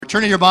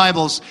Turn in your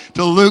Bibles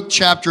to Luke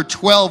chapter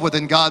 12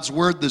 within God's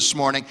Word this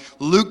morning.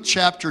 Luke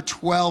chapter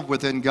 12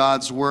 within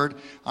God's Word.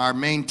 Our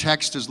main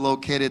text is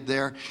located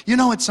there. You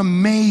know, it's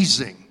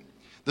amazing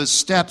the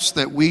steps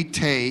that we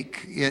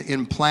take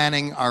in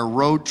planning our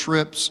road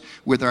trips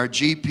with our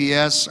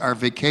GPS, our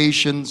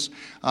vacations,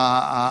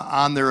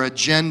 on their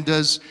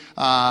agendas.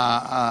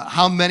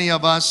 How many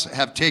of us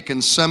have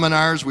taken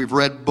seminars, we've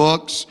read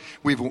books,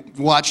 we've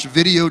watched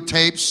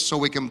videotapes so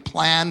we can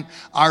plan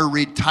our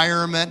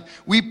retirement.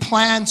 We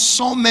plan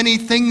so many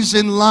things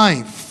in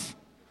life,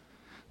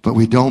 but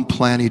we don't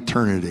plan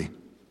eternity.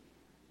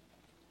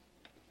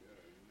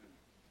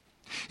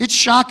 It's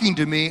shocking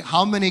to me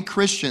how many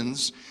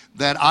Christians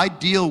that I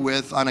deal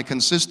with on a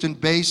consistent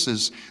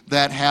basis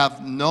that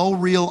have no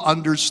real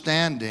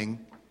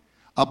understanding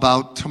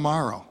about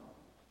tomorrow,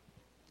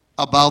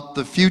 about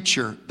the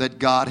future that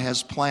God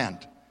has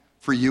planned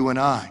for you and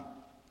I.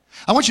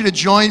 I want you to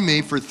join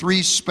me for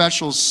 3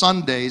 special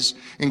Sundays,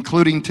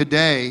 including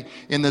today,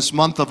 in this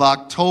month of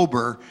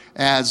October,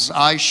 as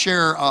I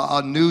share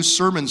a new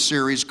sermon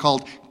series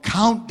called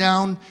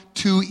Countdown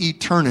to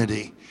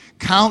Eternity.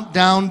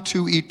 Countdown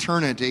to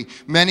Eternity.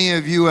 Many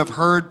of you have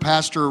heard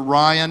Pastor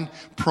Ryan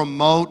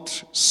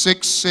promote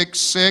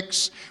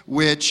 666,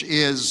 which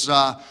is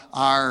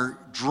our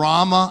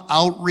drama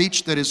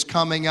outreach that is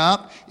coming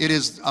up. It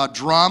is a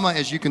drama,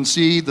 as you can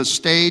see, the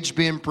stage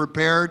being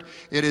prepared.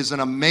 It is an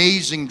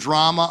amazing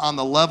drama on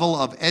the level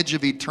of Edge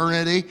of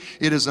Eternity.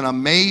 It is an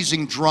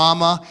amazing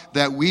drama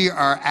that we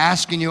are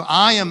asking you,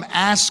 I am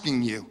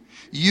asking you,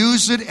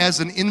 use it as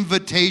an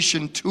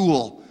invitation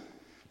tool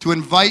to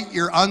invite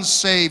your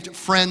unsaved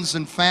friends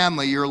and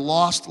family, your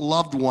lost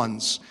loved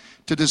ones,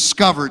 to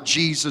discover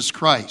Jesus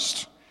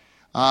Christ.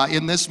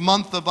 In this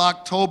month of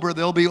October,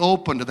 they'll be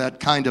open to that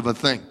kind of a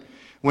thing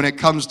when it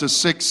comes to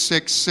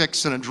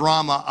 666 and a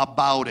drama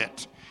about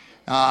it.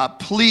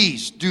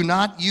 Please do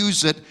not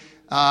use it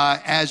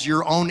as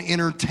your own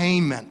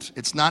entertainment.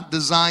 It's not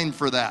designed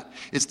for that.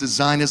 It's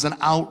designed as an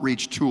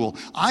outreach tool.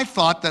 I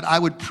thought that I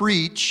would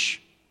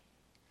preach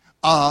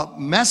a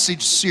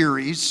message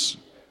series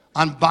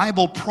on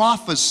Bible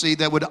prophecy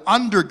that would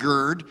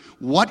undergird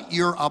what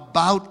you're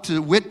about to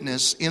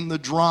witness in the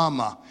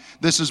drama.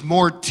 This is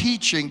more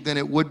teaching than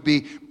it would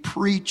be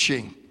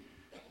preaching.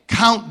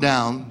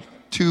 Countdown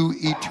to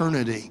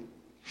Eternity.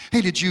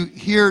 Hey, did you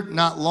hear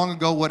not long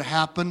ago what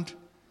happened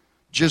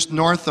just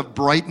north of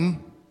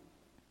Brighton,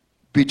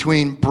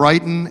 between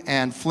Brighton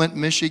and Flint,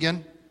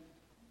 Michigan,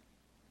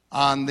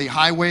 on the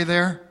highway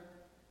there?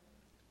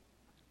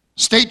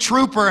 State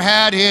trooper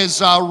had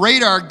his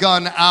radar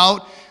gun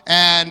out,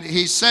 and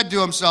he said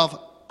to himself,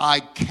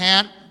 I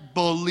can't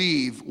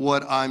believe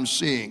what I'm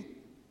seeing.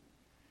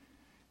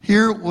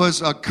 Here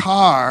was a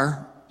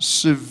car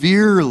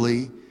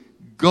severely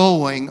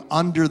going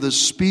under the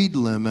speed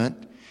limit.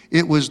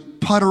 It was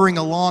puttering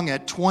along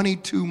at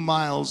 22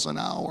 miles an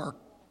hour.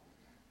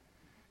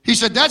 He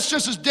said, that's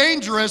just as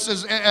dangerous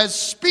as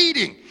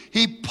speeding.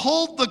 He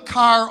pulled the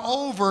car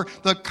over.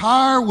 The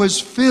car was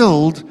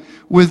filled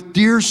with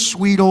dear,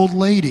 sweet old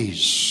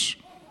ladies.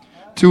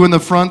 2 in the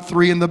front,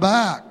 3 in the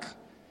back.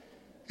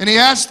 And he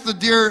asked the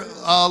dear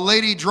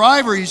lady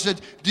driver, he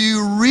said, do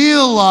you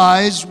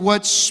realize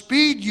what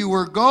speed you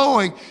were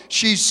going?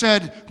 She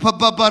said,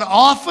 but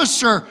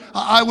officer,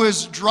 I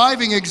was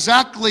driving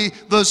exactly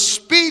the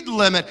speed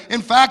limit.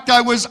 In fact,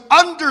 I was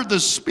under the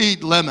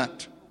speed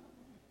limit.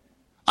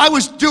 I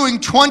was doing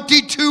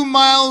 22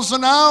 miles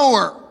an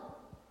hour.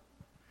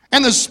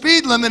 And the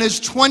speed limit is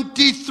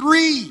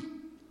 23.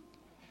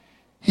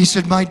 He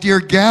said, my dear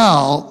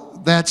gal,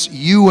 that's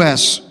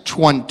US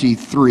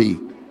 23.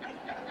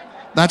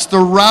 That's the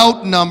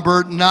route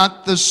number,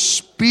 not the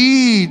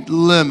speed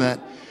limit.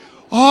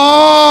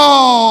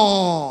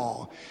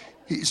 Oh!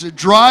 He said,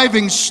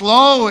 driving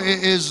slow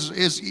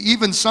is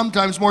even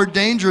sometimes more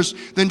dangerous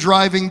than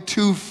driving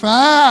too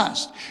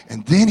fast.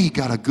 And then he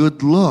got a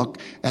good look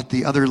at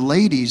the other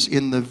ladies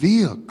in the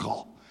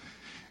vehicle.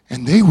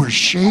 And they were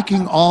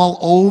shaking all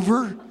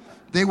over.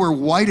 They were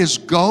white as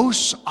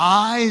ghosts,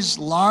 eyes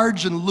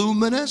large and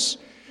luminous.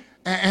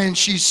 And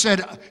she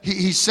said,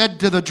 he said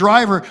to the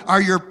driver, are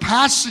your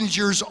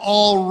passengers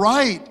all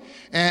right?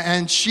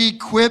 And she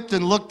quipped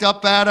and looked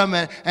up at him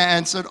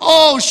and said,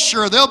 oh,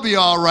 sure, they'll be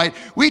all right.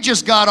 We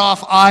just got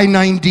off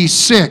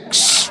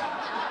I-96.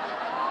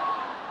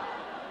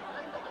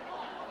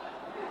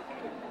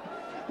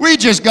 We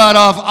just got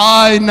off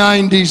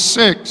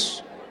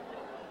I-96.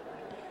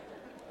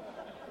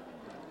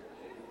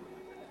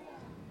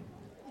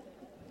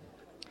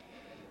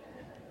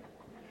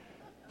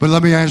 But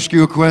let me ask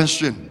you a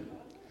question.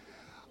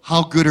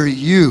 How good are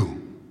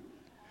you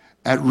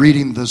at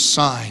reading the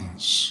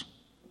signs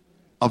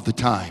of the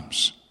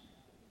times?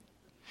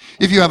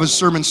 If you have a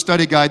sermon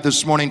study guide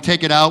this morning,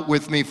 take it out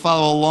with me,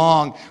 follow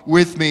along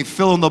with me,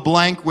 fill in the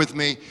blank with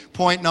me.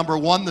 Point number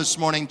 1 this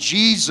morning,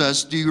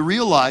 Jesus, do you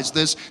realize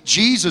this?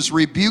 Jesus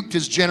rebuked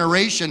his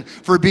generation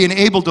for being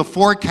able to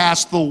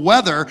forecast the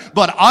weather,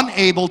 but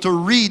unable to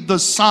read the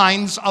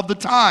signs of the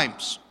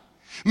times.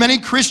 Many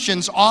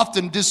Christians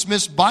often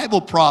dismiss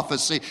Bible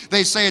prophecy.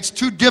 They say it's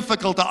too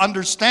difficult to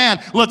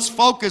understand. Let's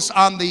focus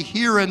on the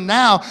here and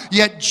now.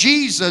 Yet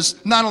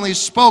Jesus not only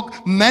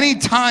spoke many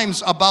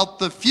times about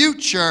the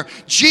future,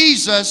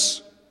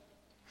 Jesus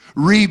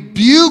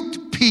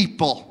rebuked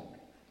people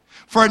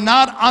for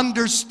not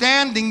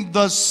understanding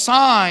the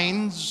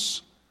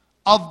signs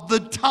of the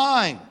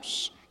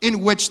times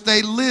in which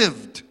they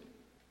lived.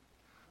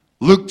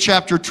 Luke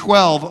chapter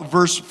 12,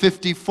 verse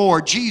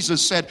 54,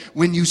 Jesus said,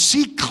 when you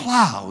see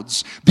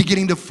clouds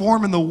beginning to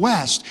form in the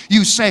west,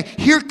 you say,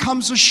 here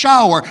comes a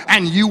shower,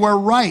 and you are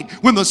right.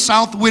 When the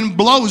south wind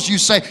blows, you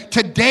say,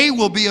 today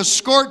will be a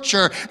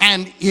scorcher,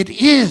 and it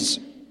is.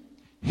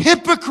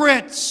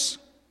 Hypocrites!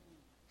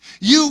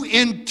 You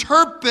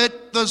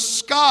interpret the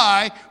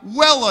sky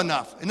well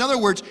enough. In other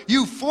words,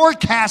 you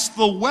forecast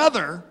the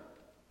weather,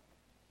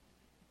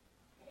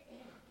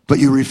 but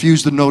you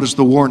refuse to notice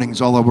the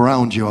warnings all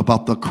around you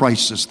about the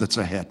crisis that's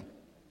ahead.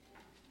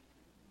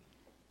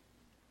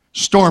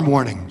 Storm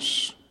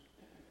warnings.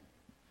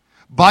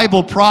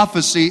 Bible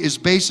prophecy is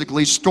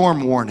basically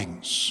storm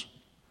warnings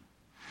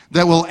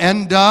that will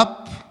end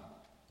up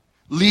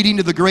leading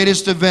to the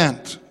greatest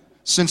event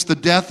since the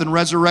death and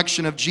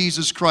resurrection of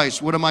Jesus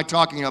Christ. What am I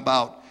talking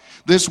about?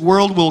 This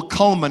world will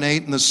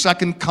culminate in the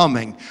second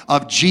coming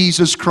of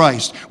Jesus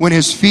Christ, when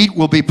his feet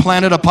will be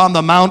planted upon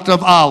the Mount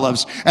of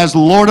Olives as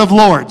Lord of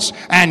Lords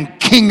and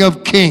King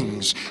of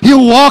Kings.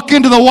 He'll walk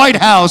into the White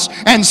House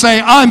and say,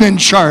 I'm in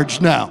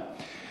charge now.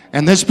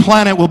 And this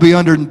planet will be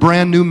under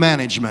brand new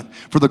management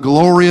for the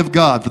glory of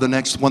God for the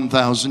next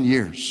 1,000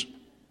 years.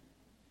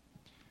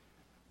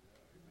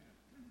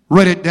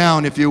 Write it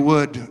down if you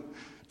would.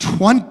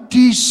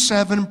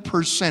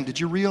 27%, did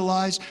you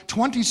realize?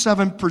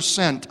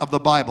 27% of the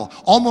Bible,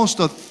 almost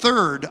a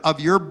third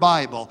of your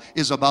Bible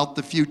is about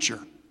the future.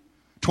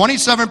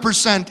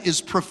 27%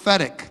 is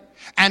prophetic.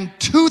 And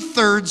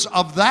two-thirds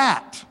of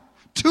that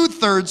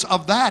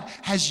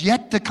has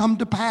yet to come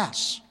to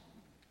pass.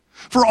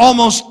 For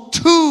almost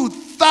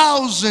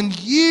 2,000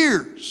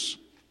 years,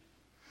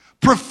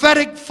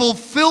 prophetic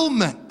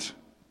fulfillment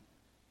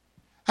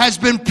has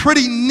been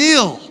pretty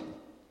nil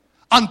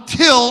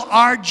until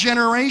our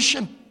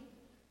generation.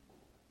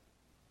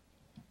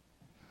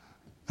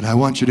 And I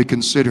want you to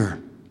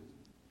consider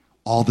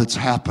all that's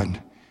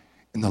happened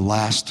in the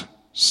last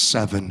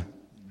 7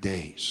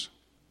 days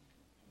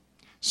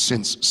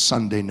since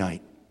Sunday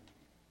night.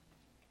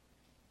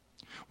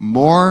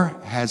 More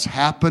has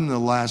happened in the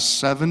last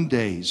 7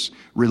 days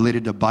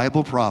related to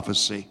Bible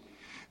prophecy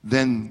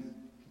than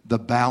the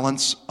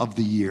balance of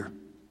the year.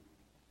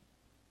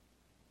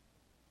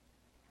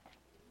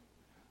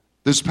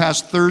 This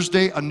past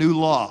Thursday, a new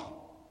law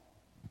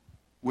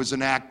was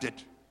enacted.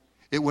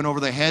 It went over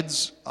the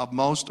heads of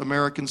most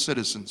American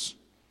citizens.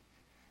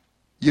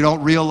 You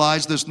don't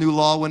realize this new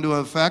law went into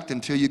effect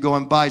until you go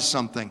and buy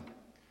something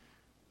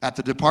at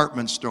the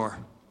department store.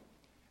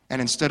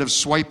 And instead of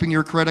swiping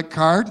your credit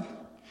card,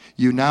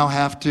 you now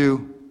have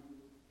to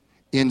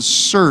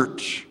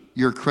insert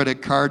your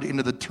credit card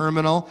into the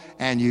terminal,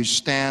 and you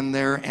stand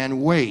there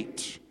and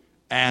wait,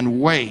 and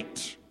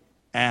wait,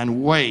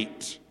 and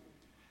wait,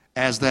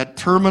 as that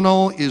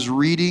terminal is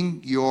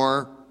reading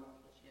your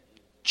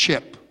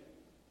chip.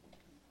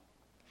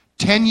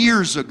 10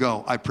 years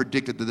ago, I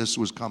predicted that this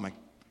was coming.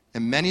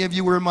 And many of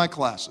you were in my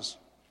classes.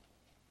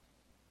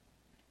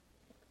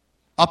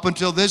 Up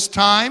until this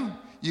time,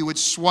 you would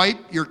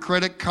swipe your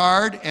credit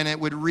card and it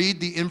would read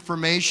the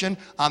information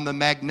on the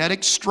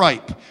magnetic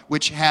stripe,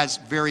 which has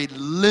very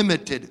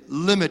limited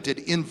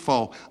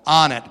info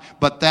on it.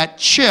 But that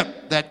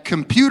chip, that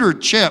computer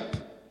chip,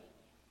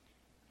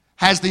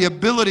 has the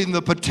ability and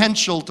the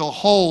potential to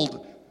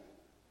hold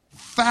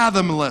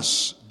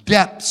fathomless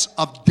depths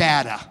of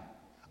data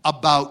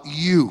about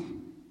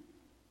you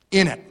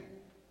in it.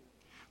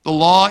 The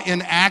law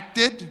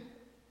enacted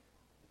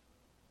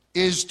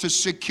is to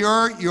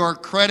secure your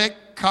credit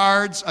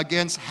cards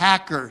against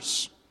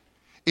hackers.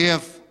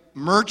 If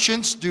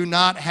merchants do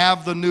not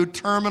have the new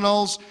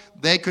terminals,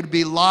 they could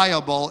be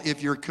liable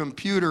if your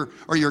computer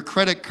or your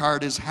credit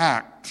card is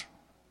hacked.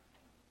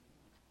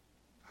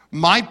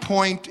 My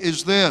point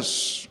is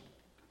this: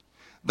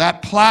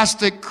 that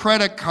plastic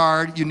credit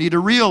card, you need to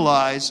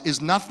realize, is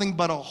nothing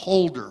but a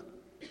holder.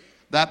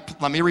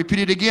 Let me repeat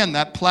it again.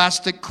 That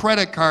plastic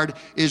credit card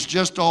is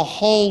just a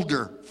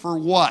holder for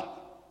what?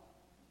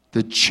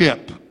 The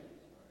chip.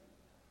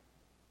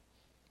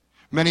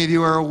 Many of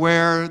you are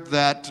aware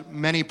that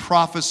many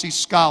prophecy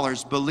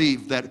scholars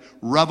believe that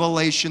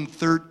Revelation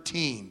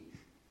 13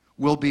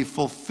 will be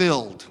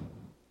fulfilled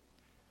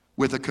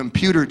with a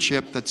computer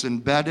chip that's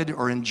embedded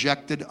or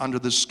injected under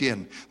the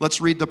skin. Let's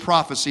read the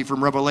prophecy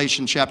from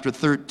Revelation chapter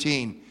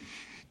 13.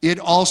 It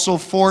also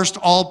forced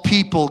all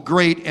people,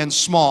 great and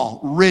small,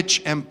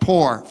 rich and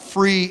poor,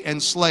 free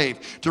and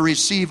slave, to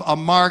receive a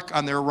mark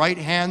on their right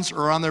hands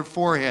or on their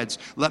foreheads.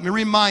 Let me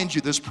remind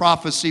you, this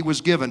prophecy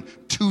was given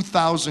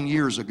 2,000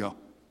 years ago.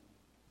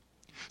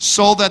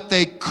 so that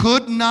they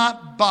could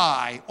not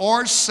buy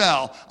or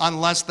sell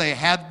unless they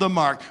had the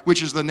mark,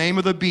 which is the name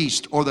of the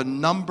beast or the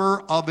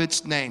number of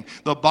its name.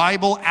 The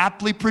Bible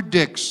aptly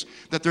predicts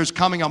that there's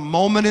coming a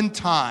moment in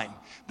time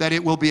that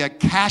it will be a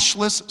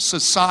cashless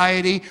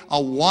society,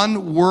 a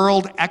one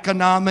world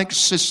economic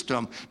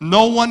system.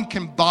 No one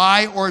can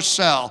buy or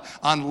sell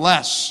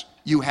unless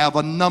you have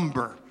a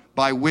number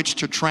by which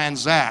to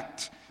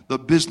transact the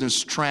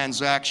business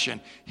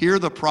transaction. Here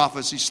the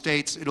prophecy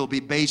states it'll be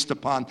based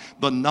upon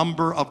the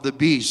number of the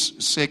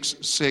beast,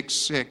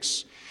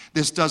 666.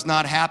 This does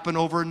not happen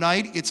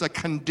overnight. It's a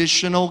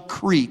conditional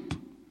creep.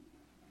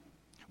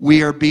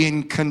 We are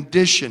being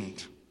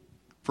conditioned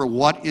for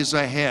what is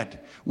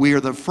ahead. We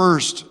are the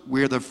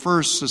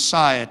first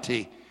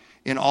society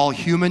in all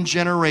human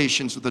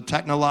generations with the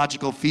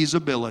technological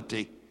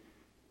feasibility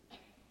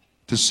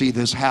to see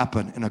this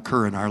happen and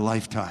occur in our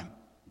lifetime.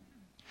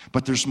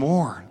 But there's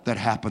more that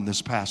happened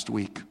this past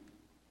week.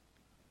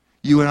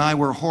 You and I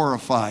were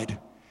horrified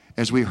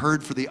as we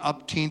heard for the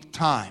upteenth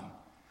time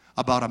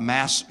about a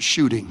mass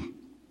shooting,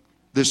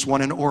 this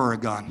one in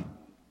Oregon.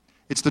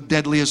 It's the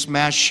deadliest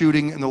mass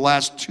shooting in the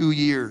last 2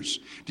 years.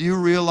 Do you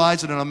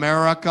realize that in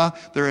America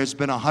there has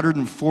been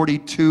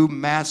 142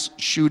 mass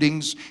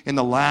shootings in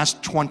the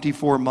last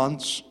 24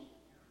 months?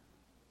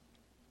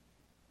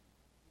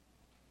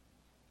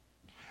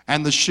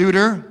 And the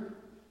shooter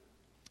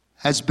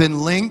has been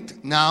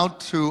linked now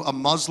to a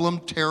Muslim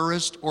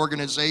terrorist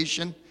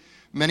organization.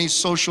 Many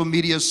social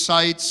media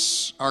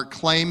sites are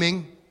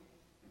claiming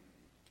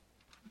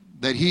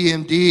that he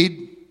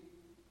indeed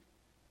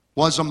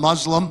was a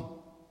Muslim.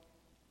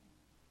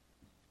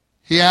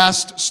 He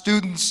asked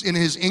students in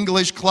his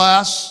English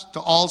class to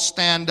all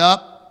stand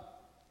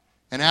up.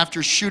 And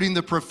after shooting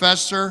the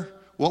professor,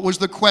 what was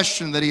the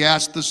question that he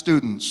asked the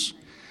students?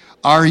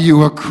 Are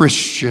you a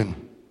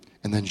Christian?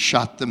 And then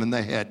shot them in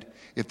the head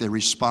if they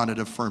responded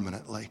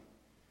affirmatively.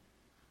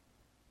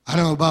 I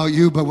don't know about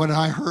you, but when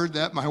I heard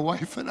that, my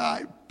wife and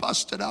I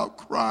busted out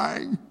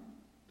crying.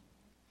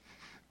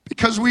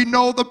 Because we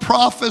know the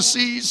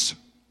prophecies.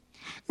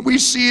 We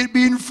see it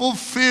being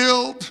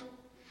fulfilled.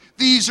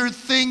 These are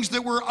things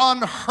that were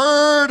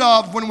unheard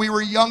of when we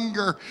were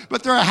younger,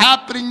 but they're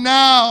happening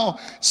now,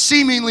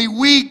 seemingly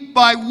week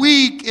by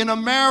week in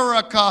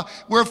America.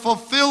 We're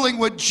fulfilling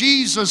what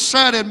Jesus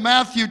said in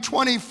Matthew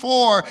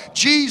 24.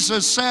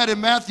 Jesus said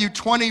in Matthew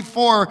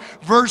 24,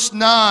 verse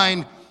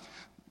 9,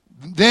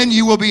 then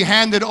you will be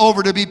handed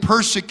over to be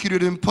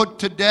persecuted and put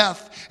to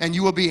death, and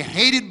you will be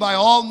hated by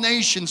all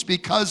nations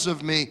because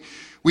of me.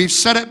 We've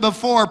said it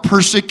before,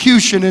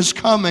 persecution is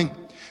coming.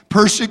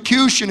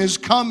 Persecution is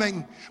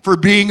coming for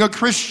being a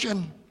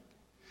Christian.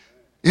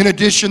 In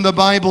addition, the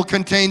Bible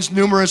contains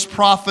numerous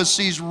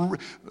prophecies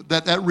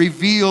that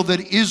reveal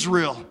that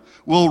Israel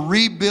will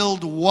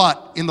rebuild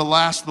what in the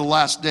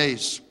last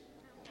days?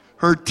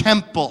 Her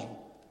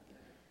temple.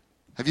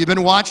 Have you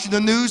been watching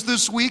the news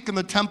this week in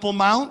the Temple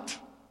Mount?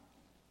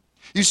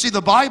 You see,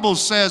 the Bible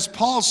says,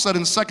 Paul said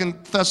in 2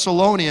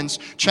 Thessalonians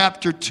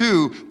chapter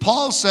 2,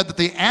 Paul said that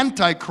the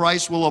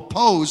Antichrist will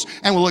oppose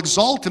and will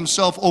exalt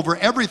himself over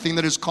everything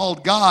that is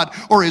called God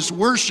or is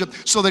worship,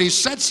 so that he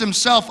sets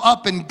himself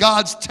up in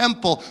God's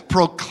temple,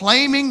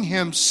 proclaiming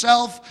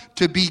himself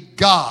to be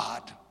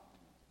God.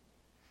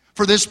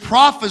 For this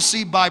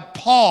prophecy by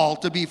Paul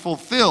to be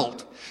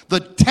fulfilled, the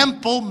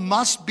temple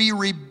must be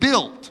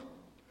rebuilt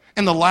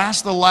in the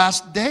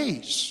last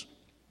days.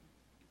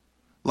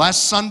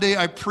 Last Sunday,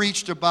 I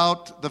preached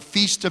about the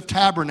Feast of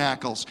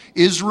Tabernacles.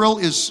 Israel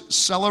is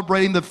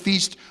celebrating the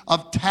Feast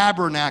of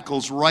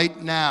Tabernacles right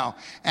now.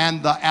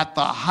 And at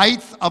the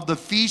height of the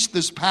feast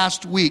this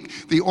past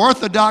week, the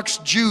Orthodox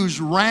Jews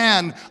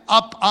ran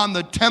up on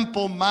the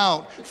Temple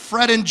Mount.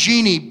 Fred and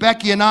Jeannie,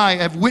 Becky and I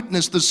have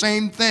witnessed the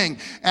same thing.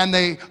 And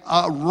they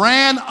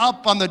ran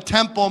up on the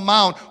Temple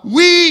Mount.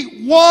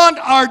 We want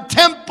our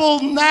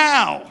temple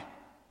now.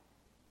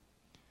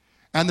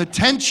 And the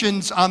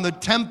tensions on the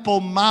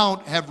Temple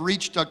Mount have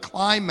reached a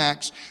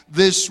climax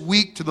this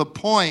week to the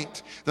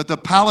point that the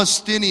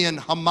Palestinian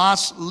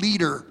Hamas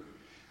leader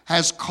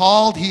has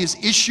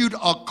issued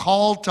a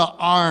call to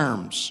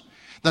arms,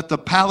 that the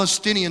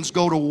Palestinians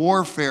go to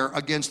warfare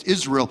against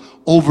Israel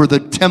over the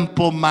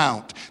Temple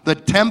Mount. The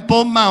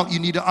Temple Mount, you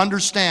need to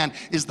understand,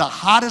 is the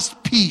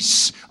hottest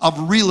piece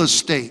of real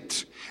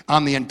estate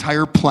on the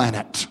entire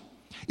planet.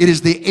 It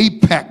is the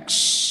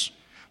apex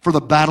for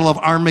the Battle of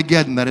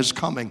Armageddon that is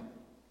coming.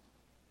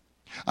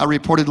 I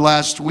reported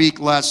last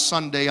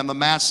Sunday, on the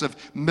massive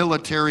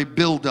military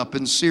buildup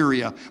in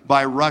Syria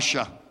by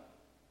Russia.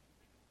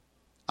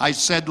 I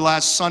said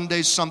last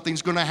Sunday,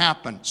 something's going to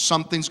happen.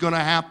 Something's going to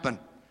happen.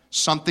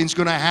 Something's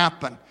going to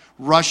happen.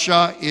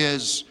 Russia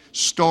is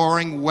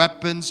storing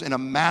weapons in a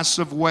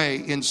massive way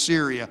in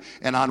Syria.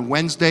 And on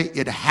Wednesday,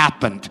 it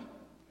happened.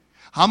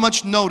 How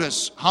much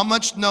notice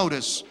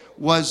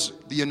was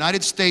the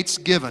United States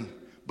given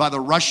by the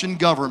Russian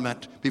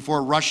government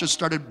before Russia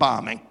started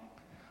bombing?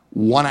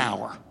 1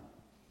 hour.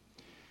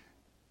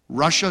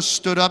 Russia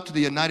stood up to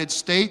the United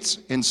States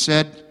and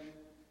said,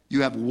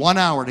 You have 1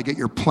 hour to get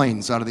your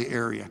planes out of the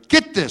area.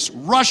 Get this,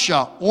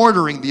 Russia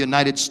ordering the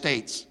United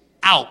States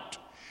out.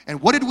 And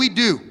what did we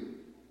do?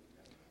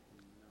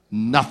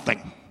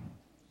 Nothing.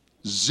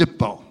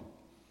 Zippo.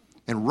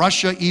 And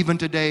Russia even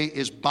today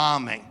is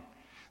bombing.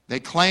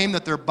 They claim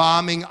that they're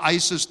bombing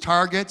ISIS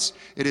targets.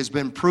 It has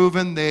been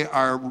proven they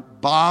are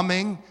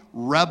bombing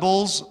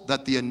rebels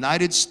that the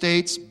United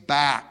States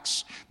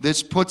backs.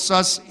 This puts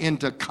us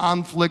into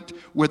conflict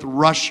with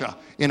Russia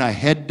in a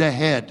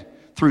head-to-head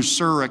through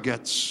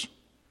surrogates.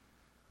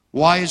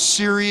 Why is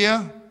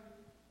Syria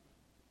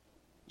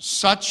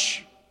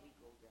such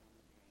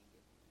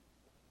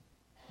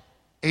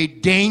a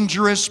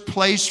dangerous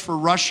place for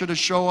Russia to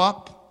show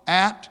up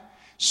at?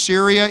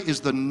 Syria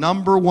is the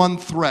 #1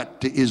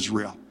 threat to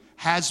Israel.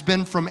 Has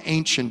been from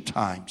ancient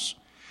times.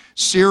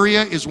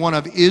 Syria is one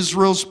of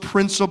Israel's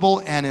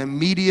principal and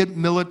immediate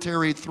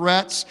military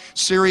threats.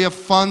 Syria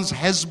funds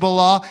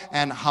Hezbollah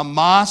and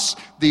Hamas,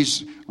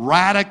 these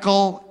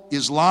radical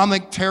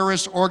Islamic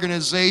terrorist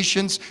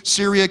organizations.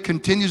 Syria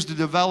continues to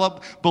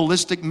develop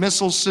ballistic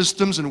missile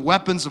systems and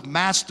weapons of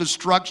mass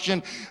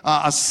destruction.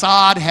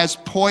 Assad has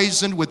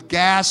poisoned with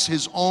gas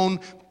his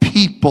own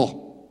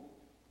people.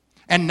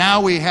 And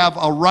now we have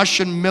a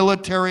Russian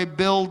military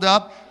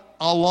buildup.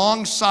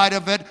 Alongside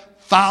of it,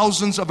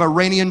 thousands of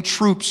Iranian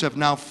troops have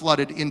now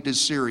flooded into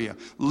Syria.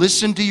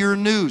 Listen to your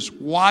news.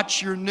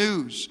 Watch your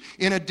news.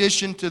 In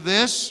addition to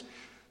this,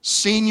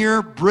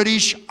 senior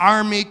British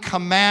Army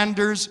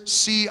commanders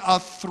see a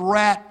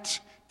threat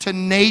to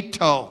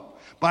NATO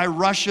by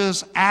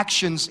Russia's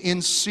actions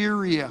in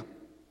Syria.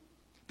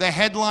 The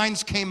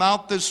headlines came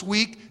out this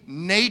week.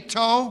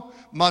 NATO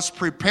must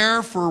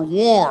prepare for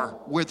war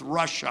with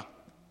Russia.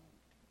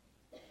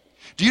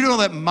 Do you know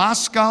that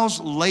Moscow's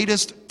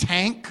latest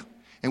tank,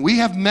 and we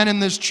have men in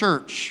this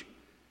church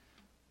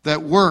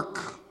that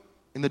work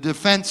in the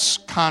defense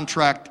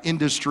contract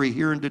industry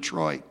here in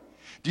Detroit.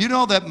 Do you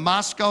know that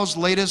Moscow's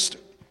latest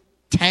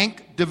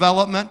tank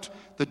development,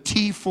 the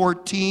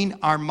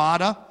T-14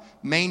 Armada,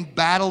 main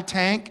battle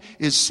tank,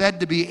 is said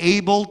to be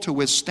able to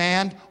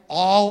withstand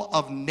all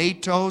of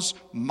NATO's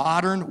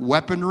modern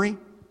weaponry?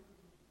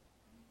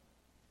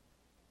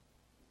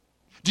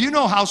 Do you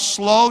know how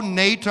slow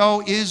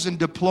NATO is in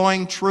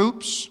deploying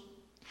troops?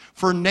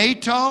 For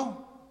NATO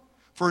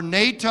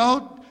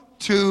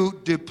to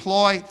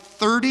deploy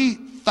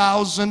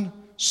 30,000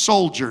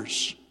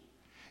 soldiers,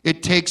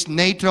 it takes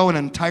NATO an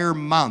entire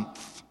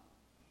month.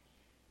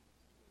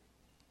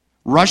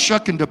 Russia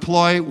can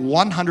deploy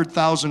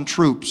 100,000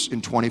 troops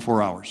in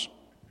 24 hours.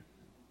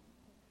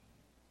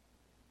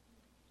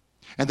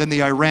 And then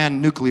the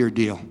Iran nuclear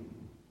deal.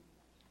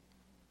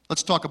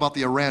 Let's talk about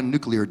the Iran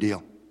nuclear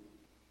deal.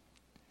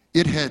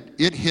 It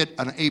hit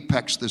an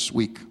apex this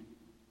week.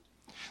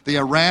 The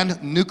Iran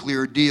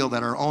nuclear deal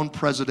that our own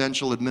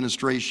presidential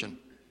administration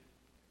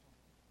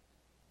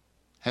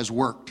has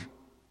worked.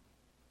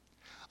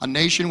 A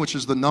nation which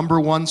is the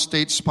 #1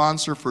 state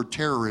sponsor for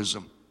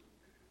terrorism,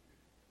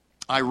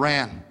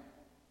 Iran,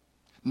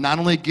 not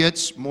only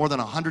gets more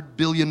than $100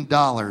 billion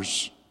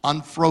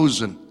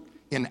unfrozen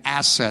in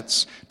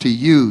assets to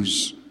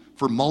use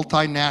for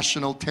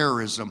multinational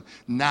terrorism,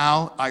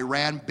 now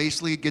Iran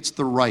basically gets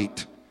the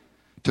right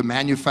to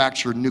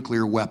manufacture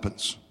nuclear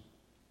weapons.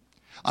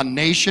 A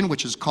nation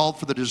which has called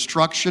for the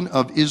destruction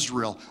of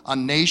Israel. A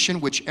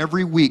nation which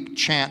every week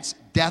chants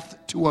death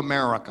to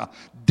America,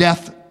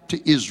 death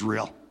to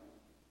Israel.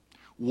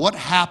 What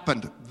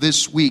happened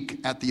this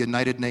week at the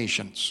United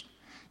Nations?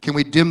 Can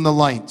we dim the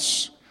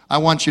lights? I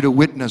want you to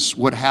witness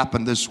what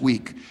happened this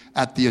week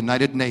at the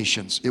United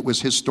Nations. It was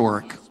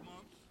historic.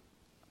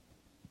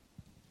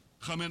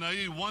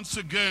 Khamenei once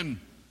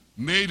again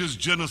made his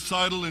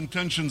genocidal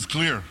intentions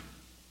clear.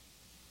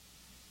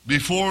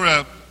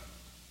 Before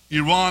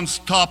Iran's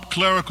top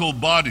clerical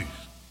body,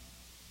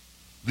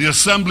 the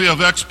Assembly of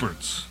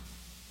Experts,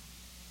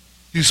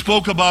 he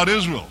spoke about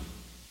Israel,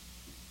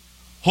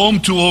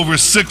 home to over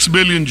 6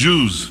 million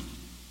Jews.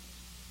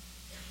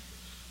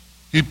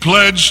 He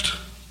pledged,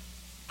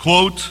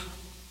 quote,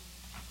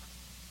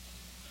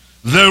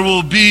 "There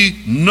will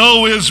be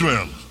no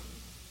Israel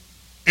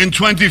in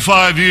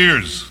 25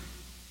 years,"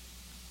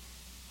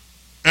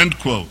 end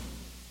quote.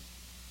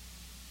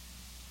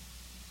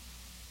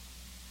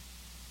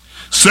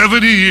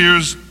 70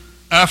 years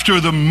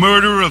after the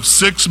murder of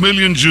 6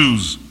 million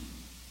Jews,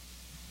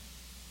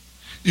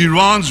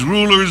 Iran's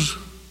rulers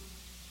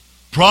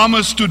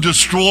promised to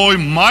destroy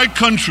my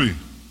country,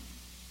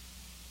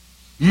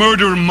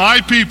 murder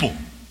my people.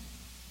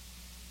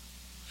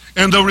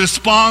 And the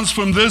response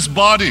from this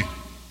body,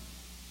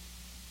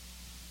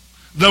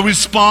 the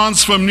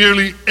response from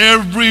nearly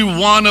every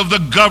one of the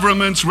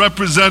governments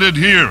represented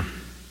here,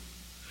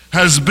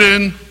 has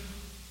been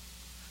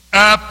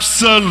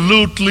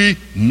absolutely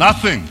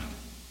nothing.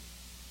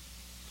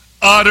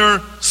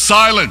 Utter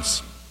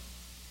silence.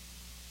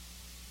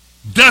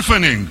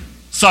 Deafening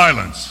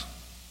silence.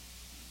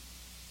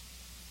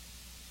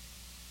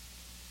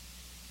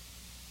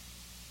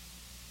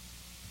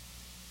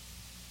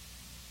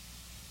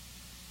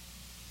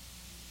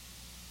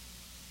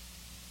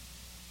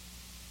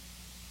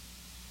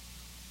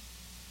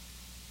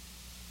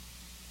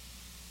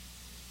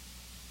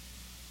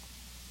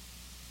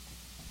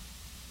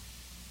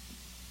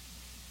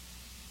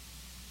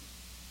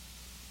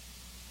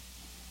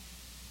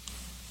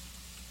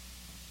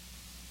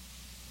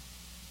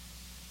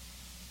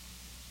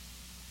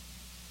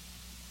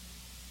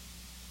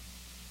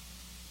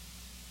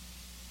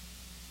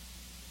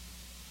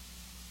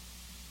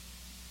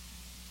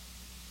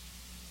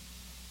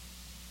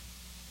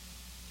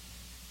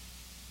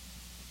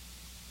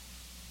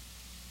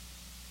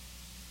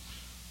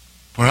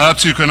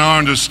 Perhaps you can now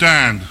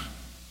understand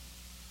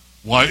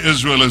why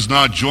Israel is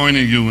not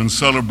joining you in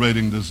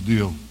celebrating this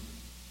deal.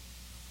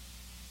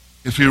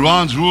 If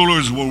Iran's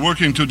rulers were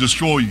working to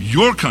destroy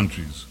your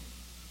countries,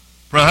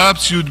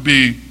 perhaps you'd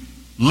be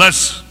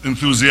less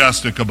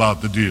enthusiastic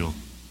about the deal.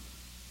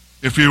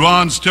 If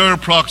Iran's terror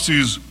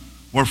proxies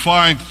were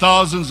firing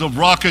thousands of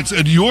rockets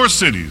at your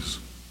cities,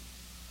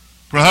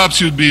 perhaps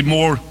you'd be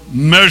more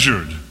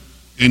measured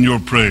in your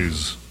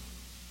praise.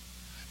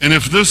 And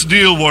if this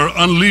deal were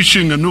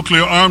unleashing a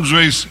nuclear arms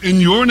race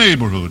in your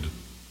neighborhood,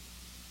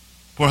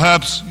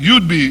 perhaps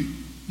you'd be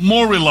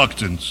more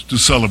reluctant to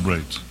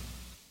celebrate.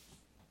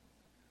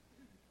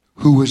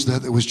 Who was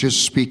that was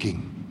just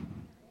speaking?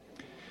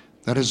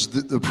 That is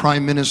the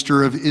Prime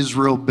Minister of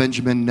Israel,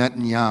 Benjamin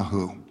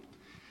Netanyahu.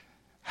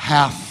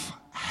 Half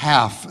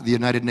the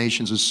United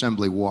Nations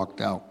Assembly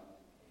walked out.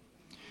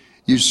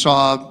 You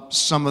saw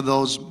some of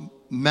those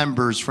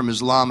members from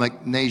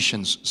Islamic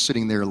nations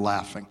sitting there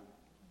laughing.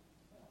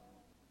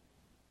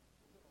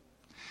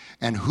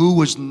 And who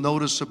was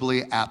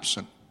noticeably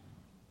absent?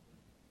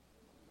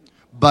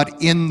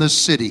 But in the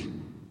city.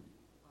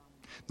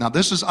 Now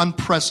this is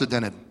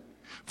unprecedented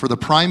for the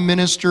Prime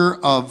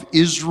Minister of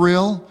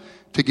Israel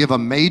to give a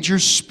major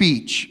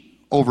speech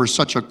over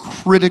such a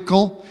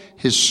critical,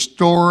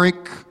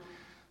 historic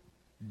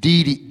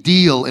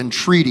deal and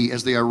treaty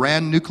as the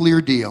Iran nuclear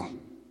deal.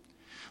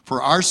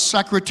 For our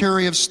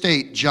Secretary of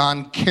State,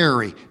 John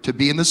Kerry, to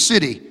be in the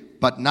city,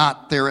 but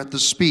not there at the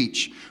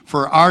speech.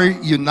 For our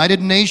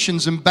United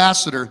Nations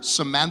ambassador,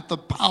 Samantha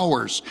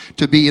Powers,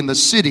 to be in the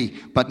city,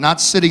 but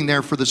not sitting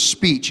there for the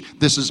speech.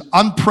 This is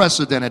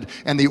unprecedented,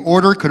 and the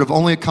order could have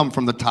only come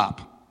from the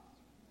top.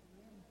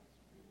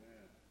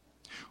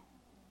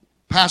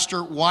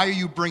 Pastor, why are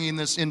you bringing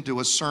this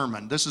into a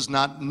sermon? This is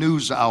not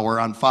News Hour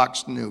on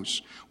Fox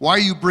News. Why are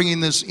you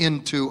bringing this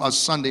into a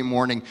Sunday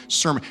morning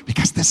sermon?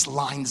 Because this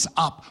lines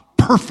up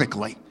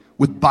perfectly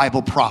with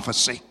Bible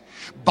prophecy.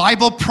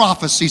 Bible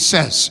prophecy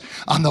says,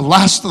 on the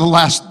last of the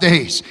last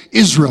days,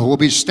 Israel will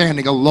be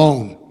standing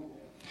alone.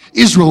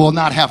 Israel will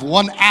not have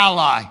one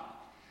ally.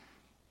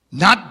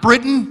 Not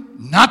Britain,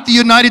 not the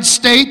United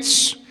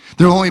States.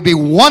 There will only be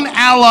one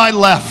ally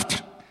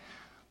left.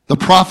 The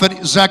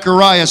prophet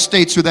Zechariah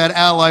states who that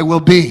ally will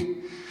be.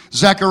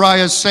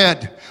 Zechariah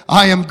said,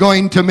 I am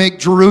going to make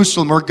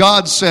Jerusalem, or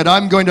God said,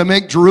 I'm going to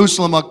make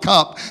Jerusalem a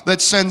cup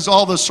that sends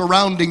all the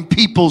surrounding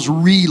peoples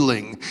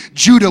reeling.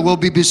 Judah will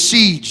be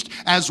besieged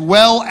as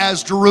well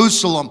as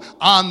Jerusalem.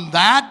 On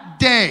that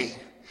day,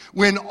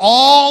 when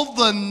all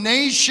the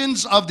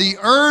nations of the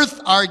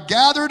earth are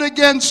gathered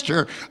against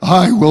her,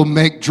 I will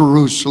make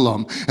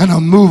Jerusalem an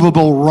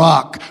immovable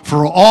rock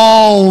for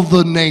all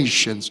the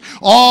nations.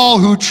 All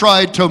who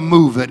try to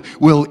move it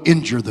will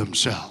injure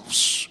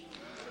themselves.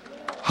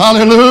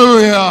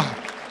 Hallelujah.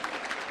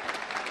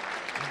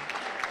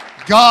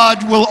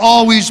 God will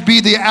always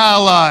be the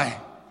ally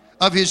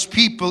of his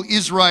people,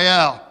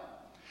 Israel.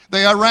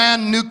 The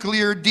Iran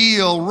nuclear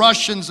deal,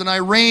 Russians and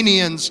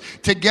Iranians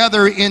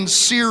together in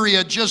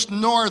Syria, just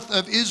north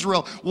of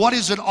Israel. What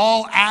is it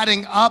all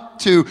adding up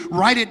to?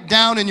 Write it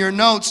down in your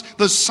notes.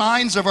 The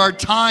signs of our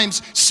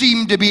times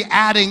seem to be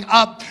adding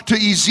up to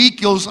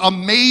Ezekiel's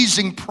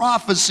amazing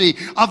prophecy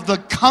of the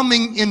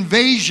coming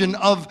invasion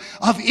of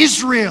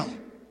Israel.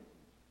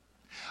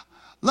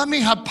 Let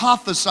me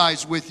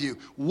hypothesize with you.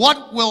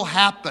 What will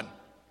happen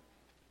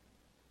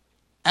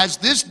as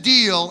this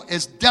deal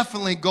is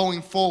definitely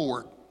going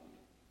forward?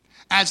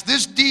 As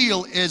this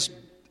deal is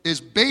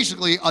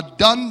basically a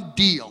done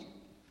deal,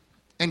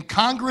 and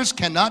Congress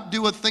cannot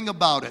do a thing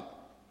about it.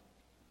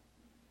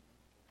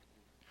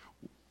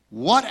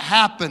 What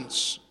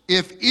happens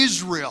if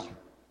Israel,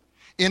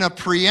 in a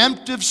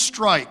preemptive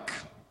strike,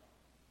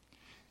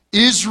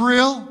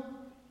 Israel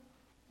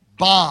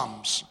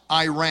bombs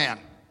Iran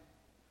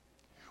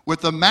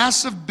with a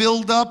massive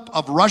buildup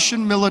of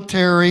Russian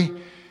military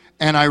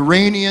and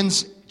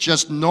Iranians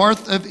just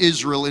north of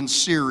Israel in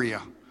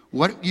Syria?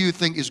 What do you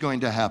think is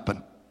going to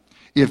happen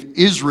if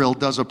Israel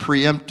does a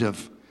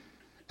preemptive,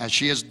 as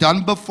she has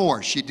done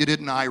before? She did it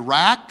in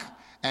Iraq,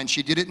 and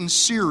she did it in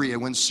Syria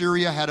when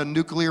Syria had a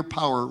nuclear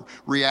power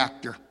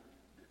reactor.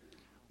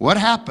 What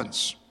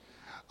happens?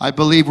 I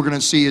believe we're going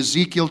to see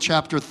Ezekiel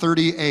chapter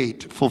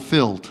 38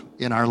 fulfilled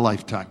in our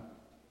lifetime.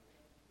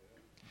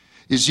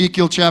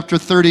 Ezekiel chapter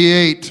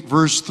 38,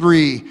 verse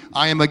 3,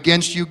 I am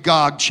against you,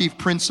 Gog, chief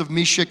prince of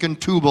Meshech and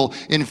Tubal.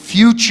 In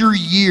future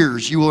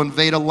years you will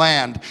invade a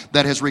land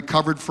that has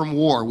recovered from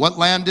war. What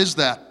land is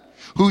that?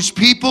 Whose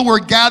people were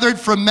gathered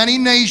from many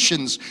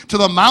nations to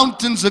the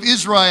mountains of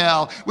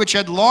Israel, which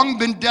had long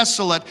been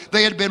desolate.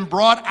 They had been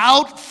brought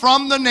out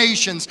from the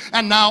nations,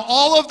 and now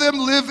all of them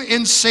live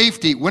in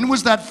safety. When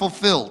was that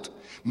fulfilled?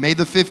 May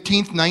the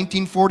 15th,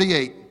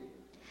 1948.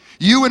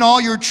 You and all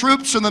your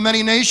troops and the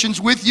many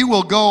nations with you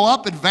will go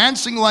up,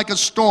 advancing like a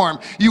storm.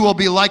 You will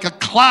be like a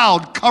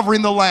cloud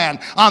covering the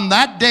land. On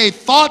that day,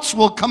 thoughts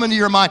will come into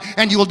your mind,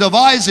 and you will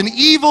devise an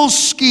evil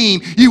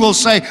scheme. You will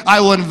say, I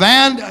will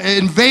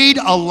invade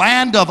a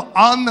land of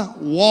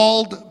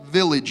unwalled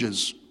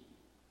villages.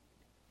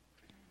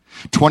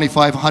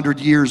 2,500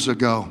 years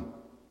ago,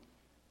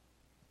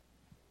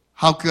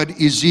 how could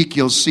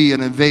Ezekiel see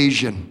an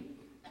invasion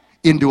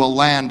into a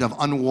land of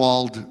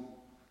unwalled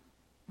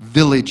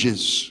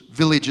villages,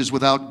 villages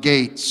without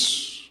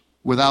gates,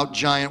 without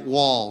giant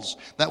walls?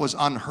 That was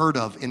unheard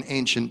of in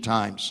ancient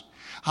times.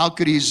 How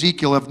could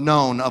Ezekiel have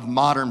known of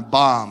modern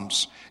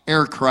bombs,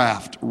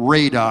 aircraft,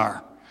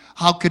 radar?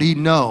 How could he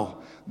know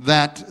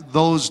that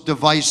those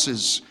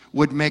devices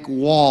would make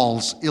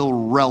walls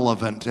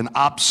irrelevant and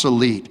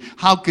obsolete?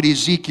 How could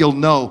Ezekiel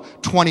know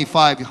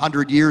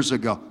 2,500 years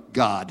ago?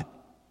 God.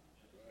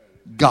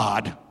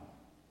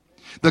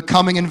 The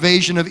coming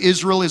invasion of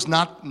Israel is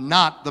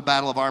not the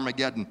Battle of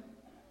Armageddon.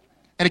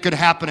 And it could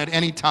happen at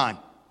any time.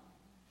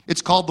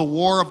 It's called the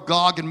War of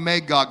Gog and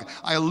Magog.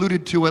 I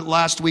alluded to it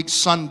last week,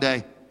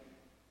 Sunday.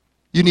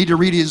 You need to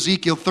read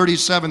Ezekiel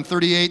 37,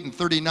 38, and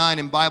 39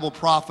 in Bible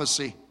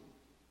prophecy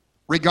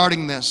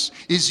regarding this.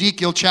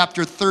 Ezekiel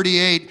chapter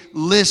 38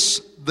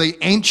 lists the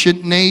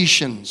ancient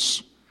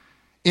nations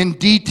in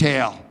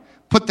detail.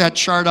 Put that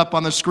chart up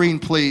on the screen,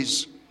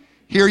 please.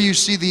 Here you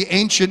see the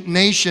ancient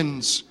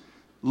nations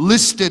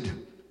listed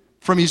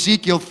from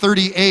Ezekiel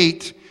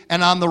 38,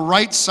 and on the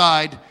right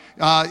side,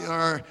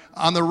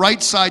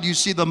 you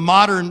see the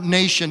modern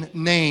nation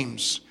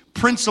names.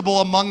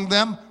 Principal among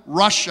them,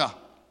 Russia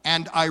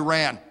and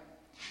Iran.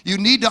 You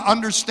need to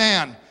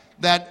understand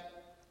that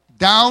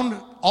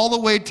down all the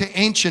way to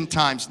ancient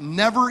times,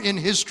 never in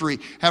history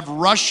have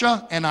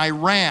Russia and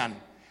Iran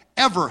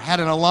ever had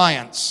an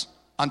alliance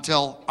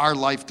until our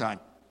lifetime.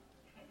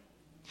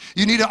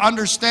 You need to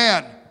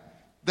understand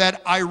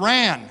that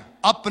Iran,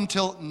 up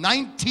until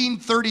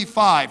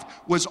 1935,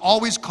 was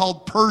always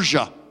called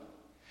Persia.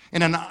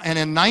 And in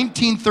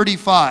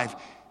 1935,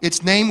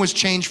 its name was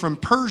changed from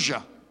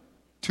Persia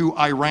to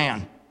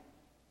Iran.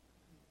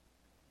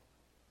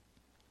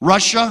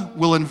 Russia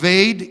will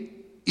invade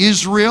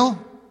Israel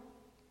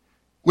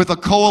with a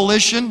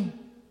coalition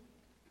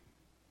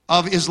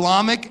of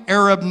Islamic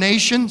Arab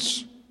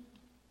nations.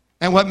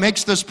 And what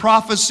makes this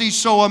prophecy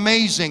so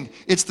amazing,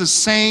 it's the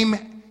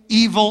same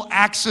evil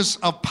axis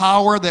of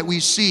power that we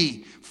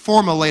see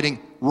formulating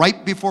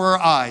right before our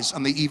eyes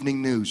on the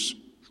evening news.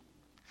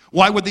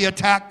 Why would the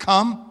attack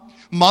come?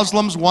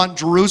 Muslims want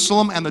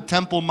Jerusalem and the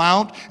Temple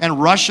Mount,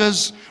 and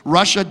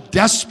Russia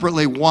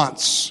desperately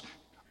wants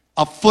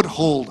a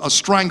foothold, a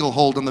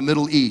stranglehold in the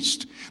Middle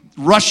East.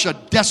 Russia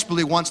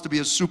desperately wants to be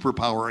a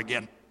superpower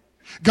again.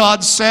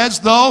 God says,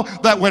 though,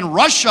 that when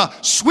Russia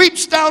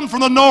sweeps down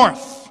from the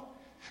north,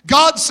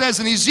 God says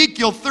in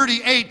Ezekiel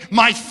 38,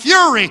 my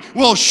fury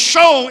will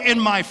show in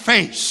my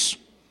face.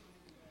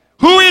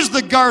 Who is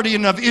the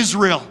guardian of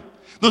Israel?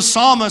 The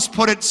psalmist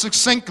put it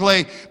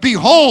succinctly,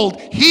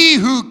 behold, he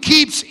who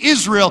keeps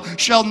Israel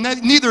shall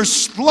neither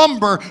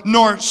slumber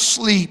nor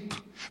sleep.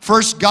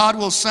 First, God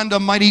will send a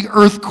mighty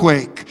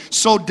earthquake,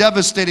 so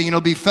devastating it'll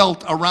be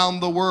felt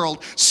around the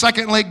world.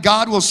 Secondly,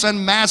 God will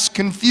send mass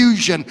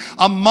confusion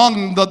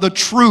among the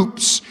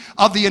troops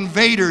of the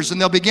invaders,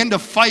 and they'll begin to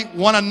fight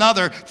one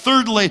another.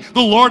 Thirdly,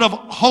 the Lord of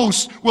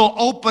hosts will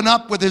open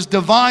up with his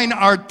divine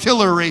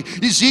artillery.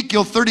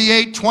 Ezekiel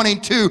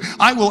 38:22,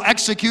 I will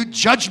execute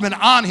judgment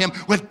on him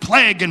with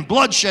plague and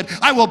bloodshed.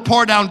 I will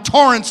pour down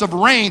torrents of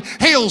rain,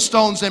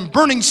 hailstones, and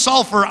burning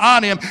sulfur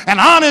on him and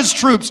on his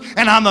troops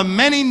and on the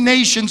many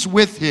nations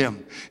with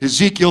him.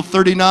 Ezekiel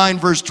 39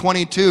 verse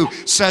 22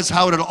 says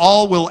how it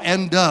all will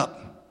end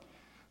up.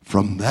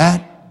 From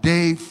that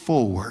day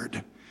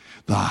forward,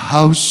 the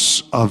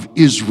house of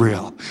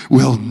Israel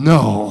will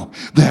know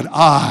that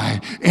I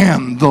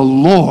am the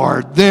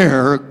Lord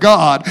their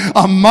God.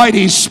 A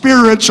mighty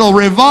spiritual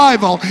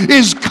revival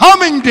is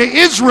coming to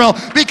Israel,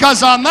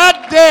 because on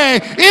that day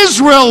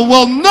Israel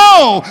will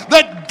know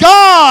that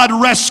God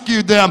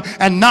rescued them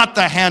and not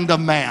the hand of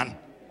man.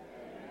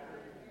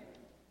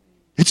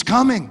 It's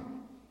coming.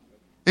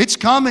 It's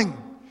coming.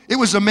 It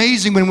was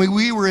amazing when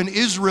we were in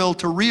Israel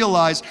to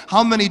realize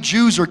how many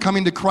Jews are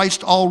coming to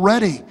Christ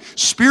already.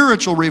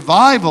 Spiritual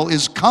revival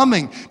is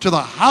coming to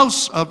the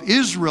house of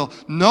Israel.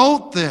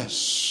 Note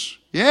this.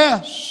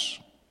 Yes.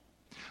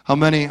 How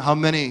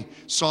many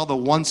saw the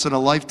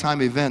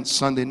once-in-a-lifetime event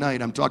Sunday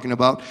night? I'm talking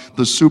about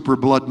the super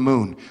blood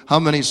moon. How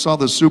many saw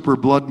the super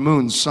blood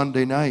moon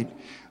Sunday night?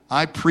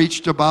 I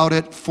preached about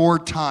it 4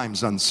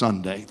 times on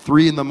Sunday.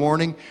 3 in the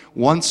morning,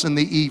 once in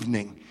the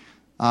evening.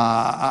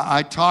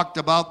 I talked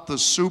about the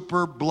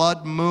super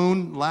blood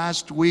moon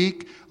last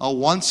week, a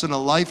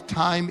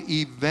once-in-a-lifetime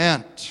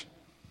event.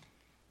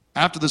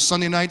 After the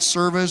Sunday night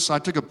service, I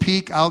took a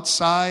peek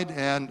outside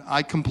and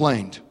I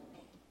complained.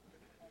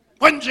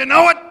 Wouldn't you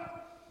know it?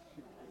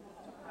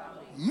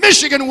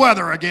 Michigan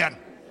weather again.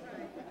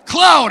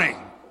 Cloudy,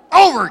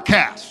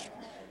 overcast.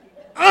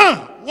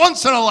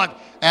 Once in a lifetime.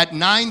 At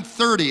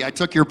 9:30, I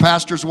took your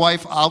pastor's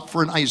wife out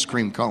for an ice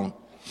cream cone.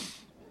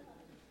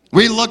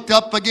 We looked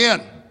up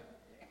again.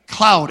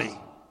 Cloudy,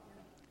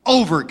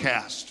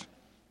 overcast.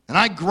 And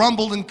I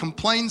grumbled and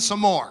complained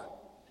some more.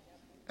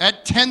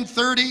 At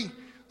 10:30,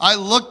 I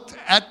looked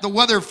at the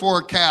weather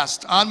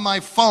forecast on my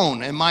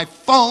phone, and my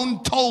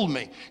phone told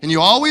me, and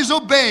you always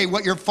obey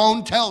what your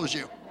phone tells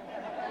you.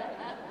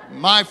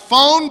 My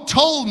phone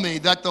told me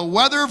that the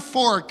weather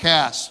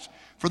forecast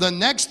for the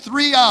next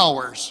 3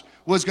 hours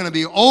was going to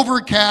be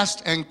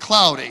overcast and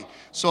cloudy.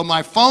 So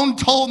my phone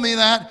told me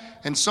that,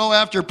 and so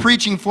after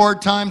preaching 4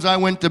 times, I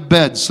went to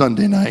bed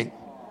Sunday night.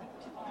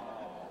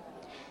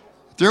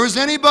 If there was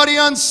anybody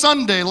on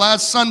Sunday,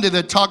 last Sunday,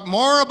 that talked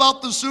more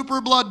about the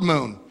super blood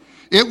moon,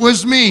 it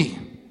was me.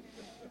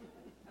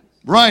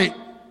 Right,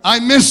 I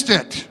missed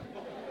it.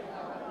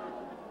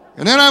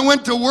 And then I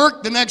went to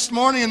work the next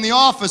morning in the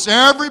office.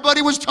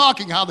 Everybody was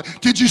talking.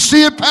 Did you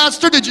see it,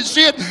 Pastor? Did you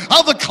see it?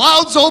 How the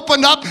clouds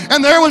opened up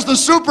and there was the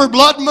super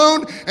blood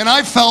moon? And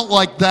I felt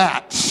like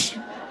that.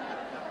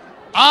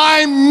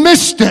 I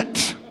missed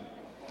it.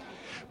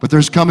 But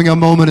there's coming a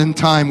moment in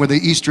time where the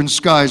eastern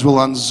skies will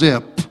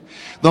unzip.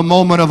 The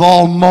moment of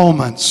all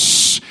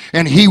moments.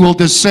 And he will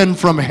descend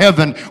from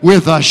heaven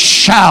with a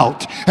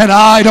shout. And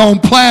I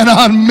don't plan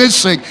on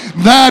missing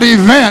that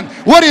event.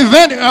 What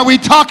event are we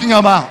talking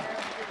about?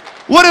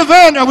 What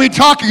event are we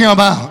talking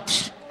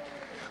about?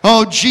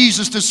 Oh,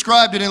 Jesus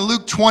described it in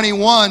Luke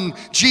 21.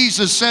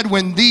 Jesus said,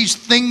 when these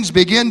things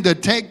begin to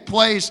take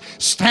place,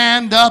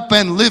 stand up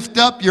and lift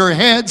up your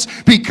heads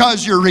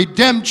because your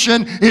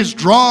redemption is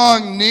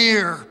drawing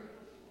near.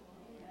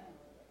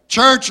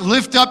 Church,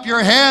 lift up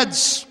your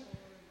heads.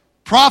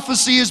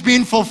 Prophecy is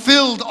being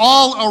fulfilled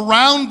all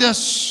around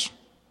us.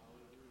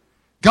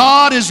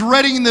 God is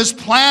readying this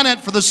planet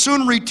for the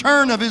soon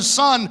return of his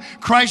Son,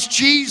 Christ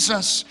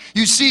Jesus.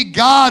 You see,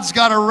 God's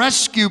got a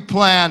rescue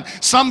plan.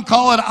 Some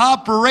call it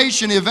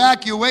Operation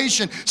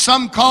Evacuation.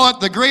 Some call it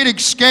the Great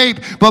Escape.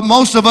 But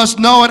most of us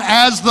know it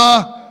as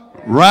the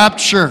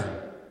rapture.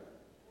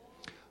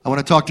 I want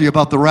to talk to you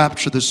about the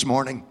rapture this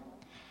morning.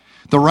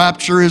 The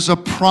rapture is a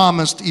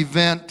promised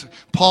event.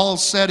 Paul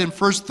said in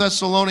 1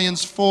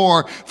 Thessalonians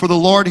 4, for the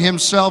Lord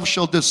himself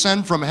shall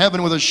descend from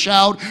heaven with a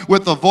shout,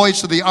 with the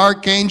voice of the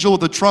archangel,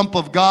 with the trump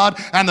of God,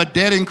 and the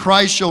dead in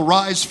Christ shall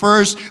rise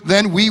first.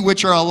 Then we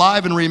which are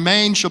alive and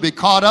remain shall be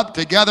caught up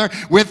together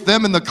with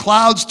them in the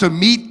clouds to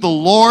meet the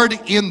Lord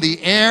in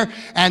the air.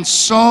 And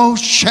so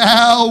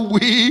shall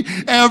we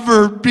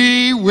ever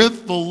be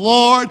with the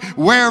Lord.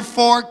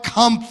 Wherefore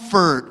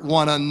comfort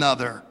one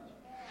another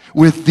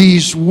with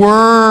these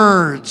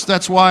words.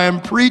 That's why I'm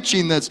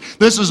preaching this.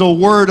 This is a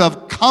word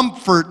of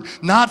comfort,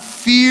 not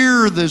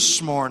fear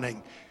this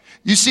morning.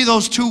 You see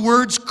those 2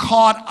 words,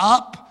 caught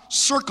up?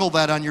 Circle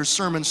that on your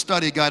sermon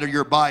study guide or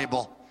your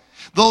Bible.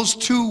 Those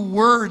 2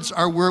 words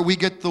are where we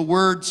get the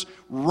words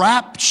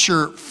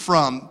rapture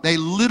from. They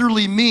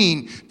literally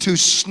mean to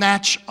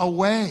snatch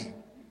away.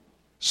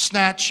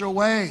 Snatch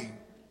away.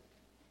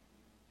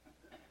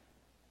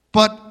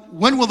 But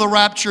when will the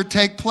rapture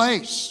take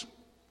place?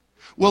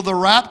 Will the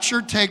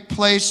rapture take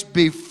place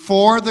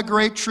before the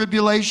Great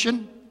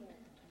Tribulation?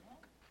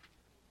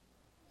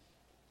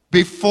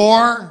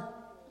 Before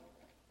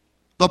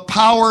the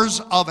powers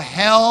of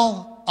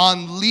hell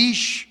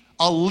unleash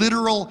a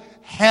literal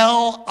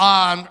hell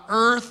on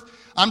earth?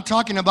 I'm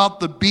talking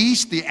about the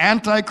beast, the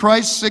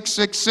Antichrist,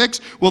 666.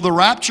 Will the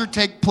rapture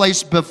take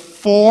place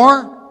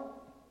before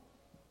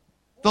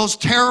those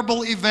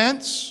terrible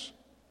events?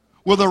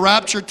 Will the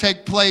rapture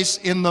take place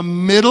in the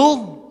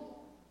middle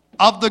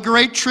of the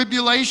Great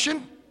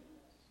Tribulation?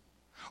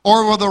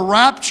 Or will the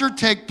rapture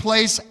take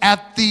place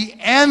at the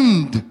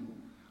end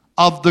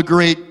of the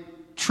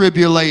Great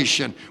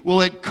Tribulation?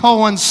 Will it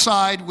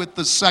coincide with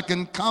the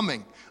second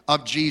coming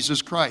of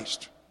Jesus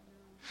Christ?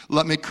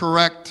 Let me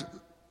correct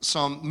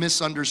some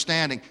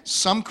misunderstanding.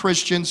 Some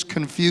Christians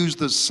confuse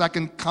the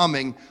second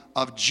coming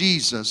of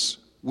Jesus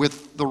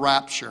with the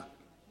rapture.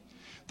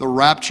 The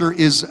rapture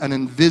is an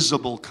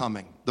invisible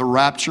coming. The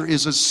rapture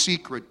is a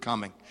secret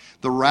coming.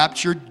 The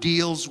rapture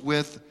deals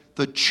with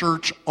the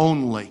church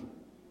only.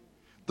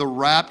 The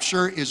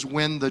rapture is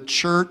when the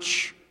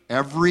church,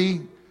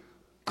 every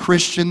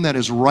Christian that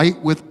is right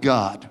with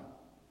God,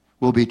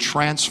 will be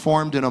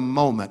transformed in a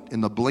moment, in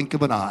the blink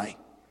of an eye,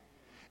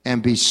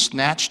 and be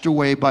snatched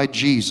away by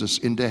Jesus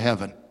into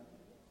heaven.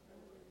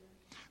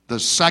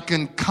 The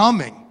second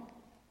coming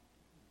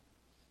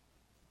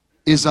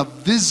is a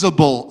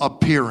visible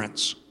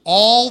appearance.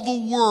 All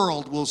the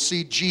world will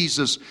see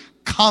Jesus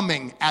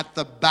coming at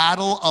the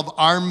battle of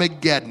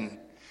Armageddon.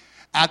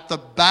 At the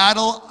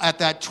battle, at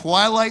that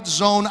twilight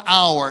zone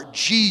hour,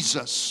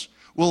 Jesus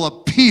will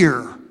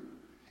appear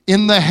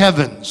in the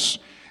heavens.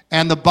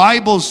 And the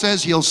Bible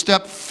says he'll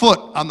step foot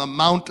on the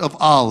Mount of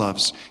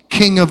Olives,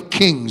 King of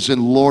Kings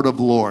and Lord of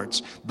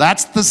Lords.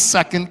 That's the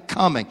second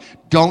coming.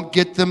 Don't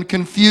get them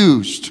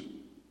confused.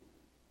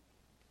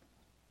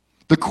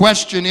 The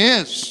question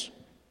is,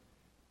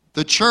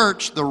 the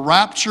church, the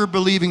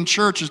rapture-believing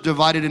church, is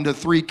divided into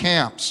 3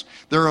 camps.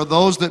 There are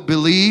those that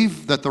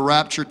believe that the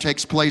rapture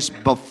takes place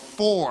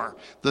before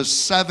the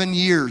 7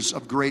 years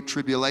of Great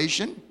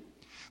Tribulation.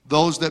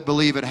 Those that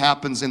believe it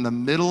happens in the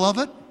middle of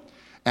it.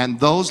 And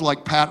those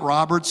like Pat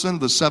Robertson,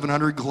 the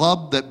 700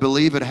 Club, that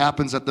believe it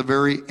happens at the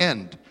very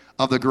end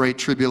of the Great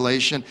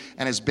Tribulation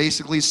and is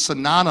basically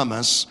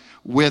synonymous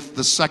with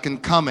the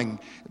second coming.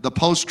 The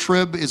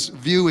post-trib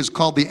view is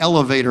called the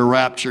elevator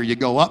rapture. You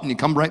go up and you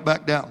come right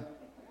back down.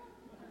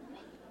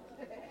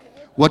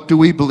 What do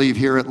we believe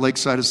here at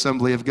Lakeside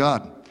Assembly of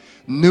God?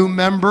 New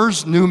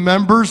members,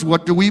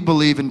 what do we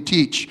believe and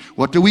teach?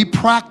 What do we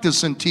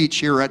practice and teach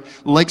here at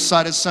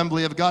Lakeside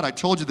Assembly of God? I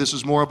told you this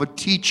is more of a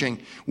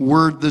teaching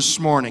word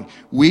this morning.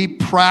 We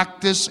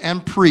practice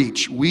and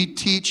preach. We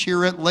teach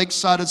here at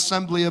Lakeside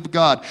Assembly of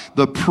God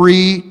the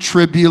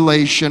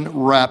pre-tribulation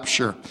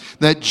rapture.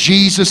 That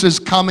Jesus is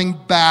coming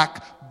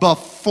back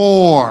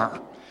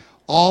before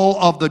all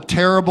of the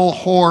terrible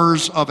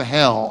horrors of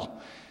hell.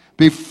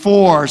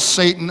 Before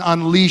Satan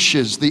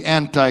unleashes the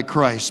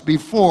Antichrist,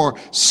 before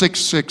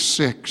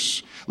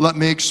 666. Let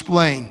me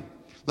explain.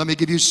 Let me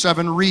give you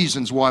 7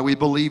 reasons why we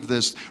believe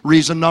this.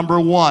 Reason number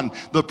 1,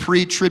 the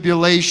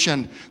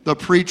pre-tribulation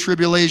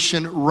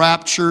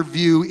rapture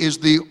view is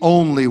the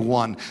only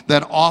one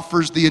that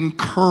offers the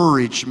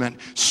encouragement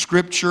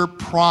Scripture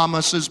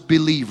promises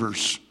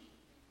believers.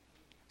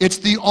 It's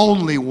the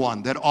only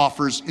one that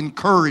offers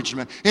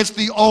encouragement. It's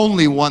the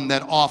only one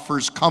that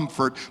offers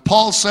comfort.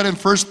 Paul said in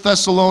 1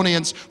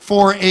 Thessalonians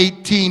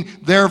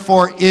 4:18,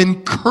 therefore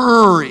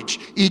encourage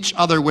each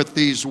other with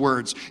these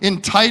words.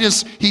 In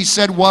Titus, he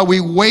said, while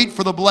we wait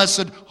for the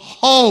blessed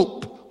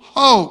hope,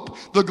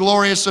 the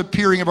glorious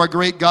appearing of our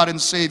great God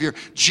and Savior,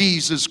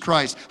 Jesus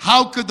Christ.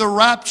 How could the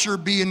rapture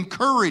be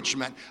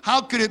encouragement? How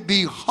could it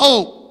be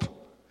hope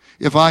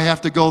if I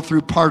have to go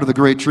through part of the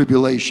Great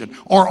Tribulation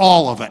or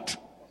all of it?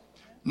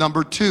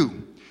 Number 2,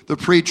 the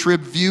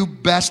pre-trib view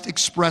best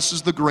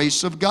expresses the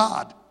grace of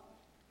God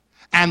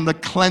and the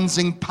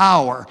cleansing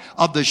power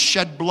of the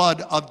shed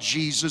blood of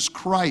Jesus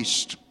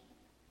Christ.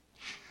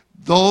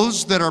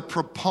 Those that are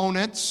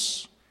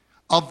proponents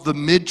of the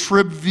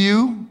mid-trib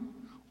view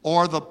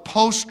or the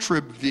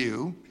post-trib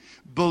view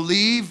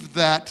believe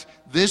that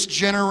this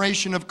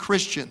generation of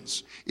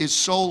Christians is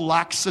so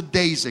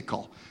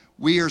lackadaisical.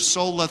 We are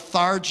so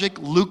lethargic,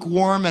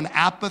 lukewarm, and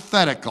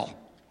apathetical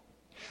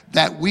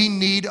that we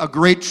need a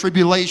great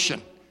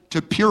tribulation to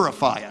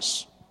purify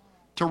us,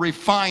 to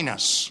refine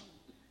us.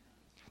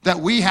 That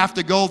we have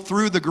to go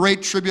through the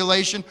great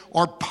tribulation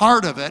or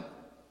part of it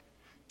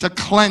to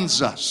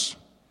cleanse us.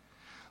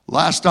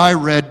 Last I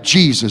read,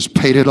 Jesus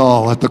paid it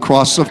all at the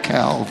cross of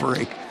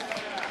Calvary.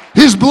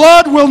 His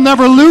blood will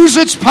never lose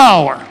its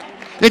power.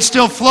 It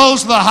still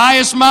flows the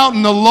highest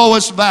mountain, the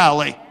lowest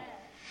valley.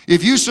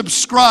 If you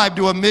subscribe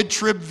to a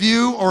mid-trib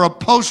view or a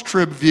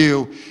post-trib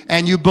view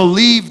and you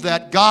believe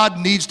that God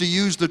needs to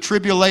use the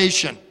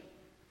tribulation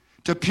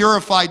to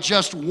purify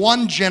just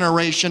one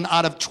generation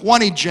out of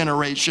 20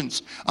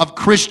 generations of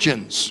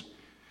Christians,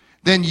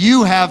 then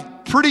you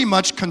have pretty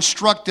much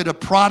constructed a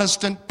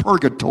Protestant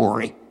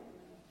purgatory.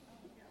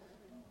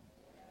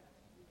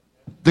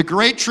 The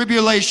Great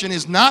Tribulation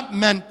is not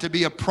meant to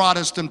be a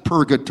Protestant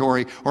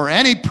purgatory or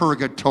any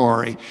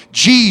purgatory.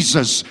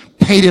 Jesus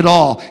paid it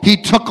all. He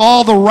took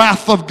all the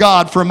wrath of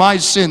God for my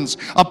sins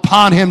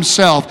upon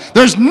himself.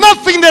 There's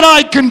nothing that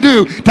I can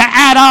do to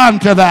add on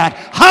to that.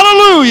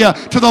 Hallelujah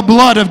to the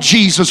blood of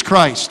Jesus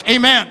Christ.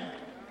 Amen.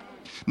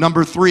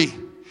 Number 3,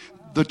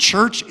 the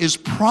church is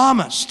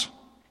promised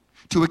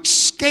to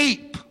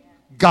escape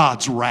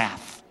God's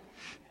wrath.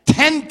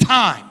 10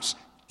 times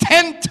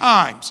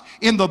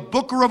in the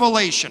book of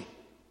Revelation,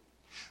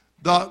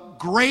 the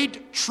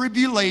Great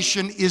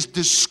Tribulation is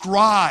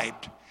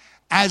described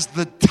as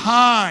the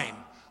time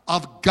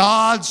of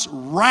God's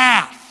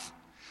wrath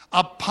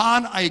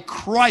upon a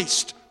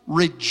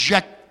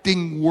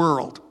Christ-rejecting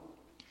world.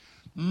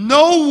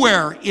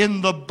 Nowhere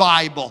in the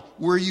Bible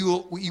will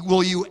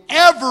you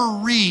ever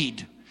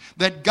read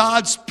that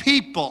God's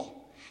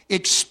people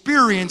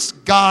experience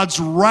God's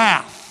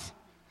wrath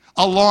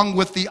along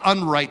with the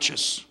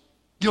unrighteous.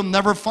 You'll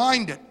never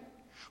find it.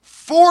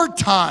 4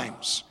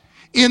 times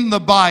in the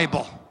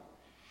Bible,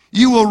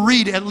 you will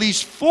read at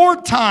least 4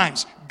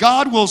 times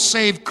God will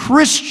save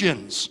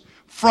Christians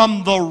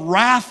from the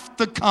wrath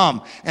to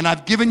come. And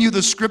I've given you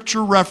the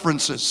scripture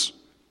references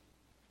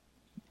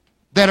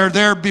that are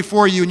there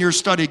before you in your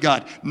study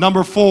guide.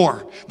 Number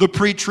 4, the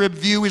pre-trib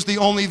view is the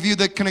only view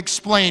that can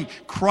explain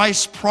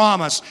Christ's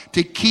promise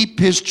to keep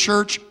his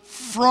church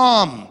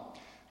from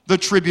the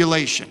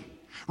tribulation.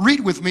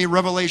 Read with me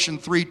Revelation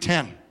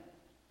 3:10.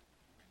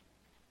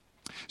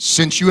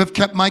 Since you have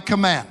kept my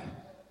command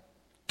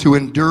to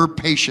endure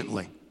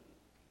patiently,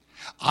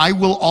 I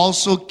will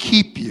also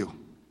keep you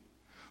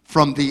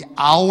from the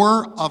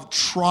hour of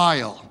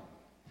trial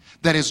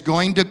that is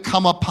going to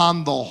come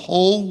upon the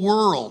whole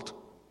world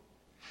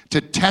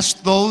to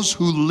test those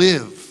who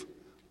live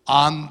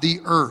on the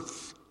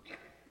earth.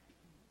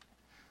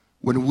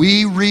 When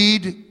we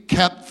read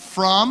kept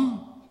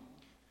from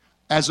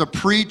as a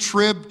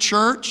pre-trib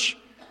church,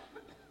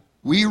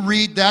 we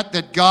read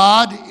that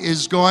God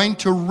is going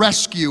to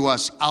rescue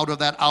us out of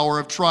that hour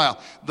of trial.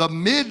 The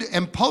mid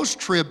and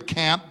post-trib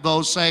camp,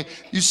 though, say,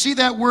 you see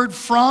that word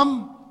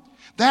from?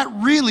 That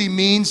really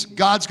means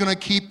God's going to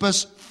keep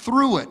us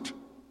through it.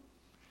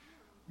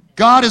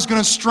 God is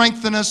going to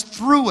strengthen us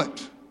through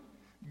it.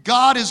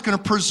 God is going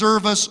to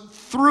preserve us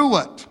through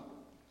it.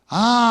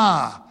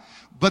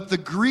 But the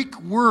Greek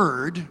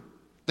word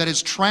that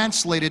is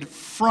translated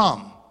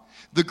from,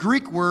 The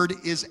Greek word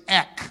is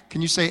ek.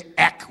 Can you say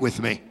ek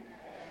with me?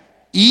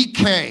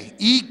 E-K,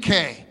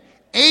 E-K.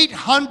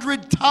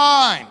 800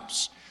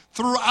 times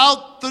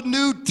throughout the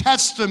New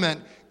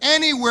Testament,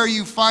 anywhere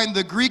you find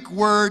the Greek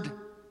word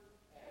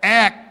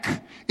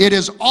ek, it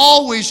is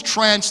always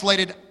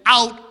translated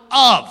out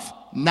of,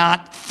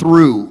 not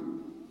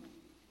through.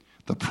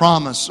 The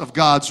promise of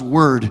God's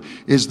word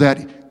is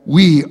that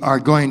we are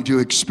going to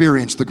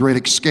experience the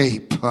great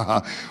escape.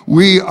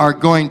 We are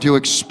going to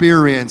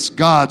experience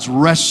God's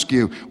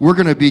rescue. We're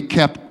going to be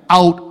kept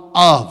out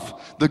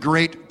of the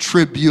great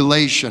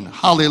tribulation.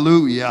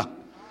 Hallelujah.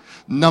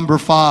 Number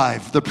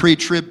 5, the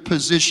pre-trib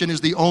position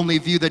is the only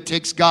view that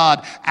takes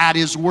God at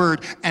His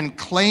word and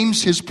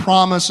claims His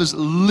promises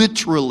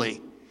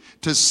literally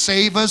to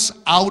save us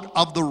out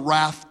of the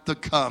wrath to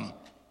come.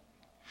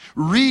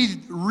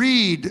 Read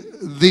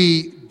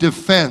the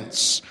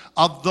defense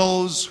of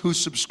those who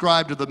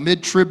subscribe to the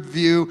mid-trib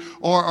view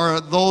or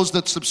those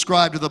that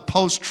subscribe to the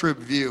post-trib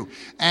view.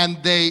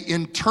 And they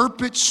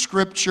interpret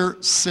Scripture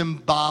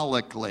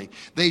symbolically.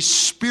 They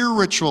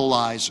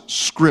spiritualize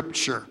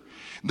Scripture.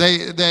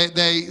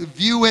 They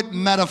view it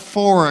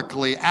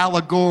metaphorically,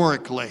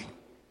 allegorically.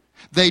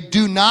 They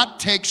do not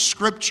take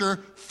Scripture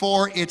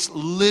for its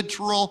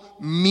literal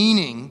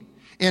meaning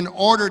in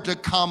order to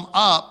come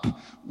up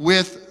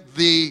with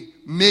the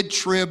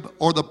mid-trib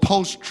or the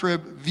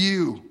post-trib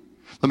view.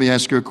 Let me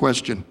ask you a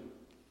question.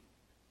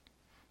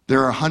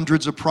 There are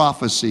hundreds of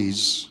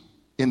prophecies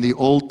in the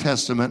Old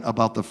Testament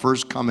about the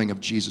first coming of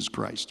Jesus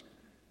Christ.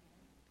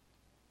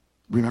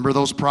 Remember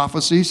those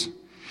prophecies?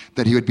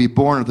 That He would be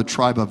born of the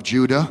tribe of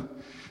Judah,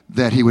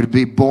 that He would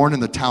be born in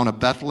the town of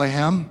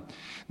Bethlehem,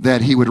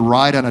 that He would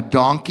ride on a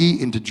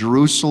donkey into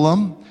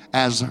Jerusalem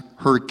as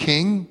her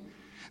king,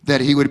 that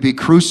He would be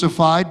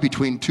crucified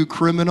between two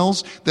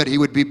criminals, that He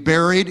would be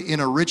buried in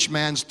a rich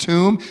man's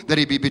tomb, that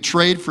He'd be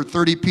betrayed for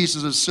 30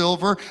 pieces of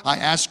silver. I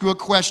ask you a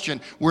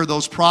question. Were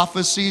those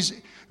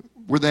prophecies,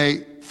 were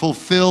they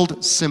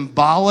fulfilled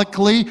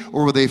symbolically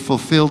or were they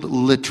fulfilled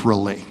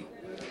literally?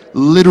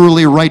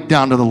 Literally right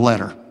down to the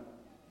letter.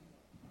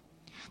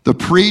 The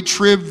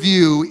pre-trib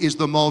view is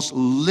the most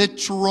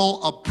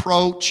literal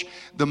approach,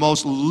 the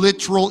most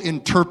literal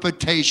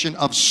interpretation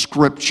of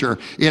Scripture.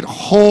 It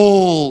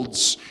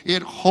holds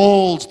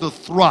the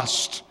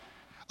thrust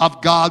of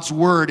God's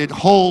Word. It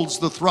holds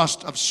the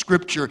thrust of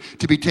Scripture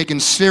to be taken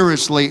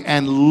seriously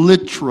and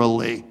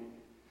literally.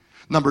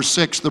 Number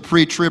 6, the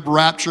pre-trib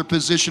rapture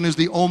position is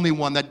the only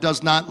one that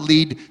does not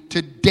lead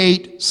to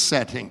date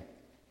setting.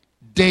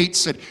 Date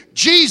set.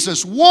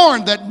 Jesus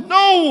warned that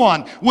no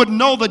one would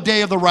know the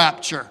day of the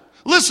rapture.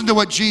 Listen to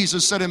what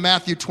Jesus said in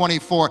Matthew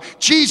 24.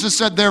 Jesus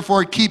said,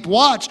 therefore, keep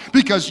watch,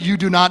 because you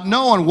do not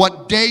know on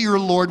what day your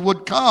Lord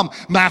would come.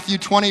 Matthew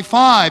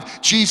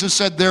 25, Jesus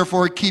said,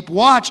 therefore, keep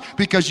watch,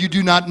 because you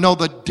do not know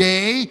the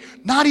day,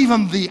 not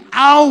even the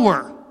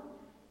hour.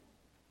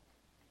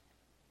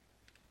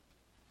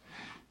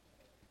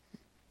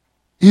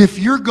 If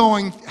you're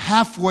going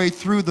halfway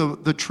through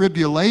the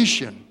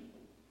tribulation,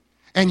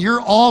 and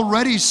you're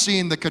already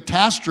seeing the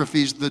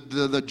catastrophes,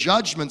 the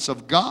judgments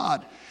of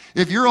God,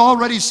 if you're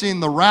already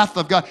seeing the wrath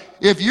of God,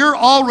 if you're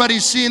already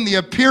seeing the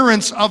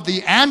appearance of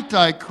the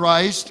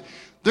Antichrist,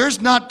 there's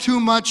not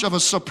too much of a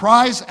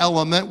surprise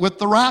element with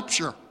the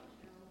rapture.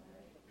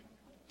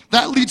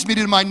 That leads me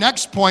to my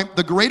next point,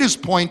 the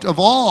greatest point of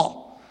all.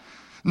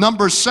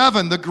 Number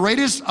 7, the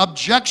greatest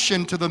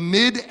objection to the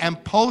mid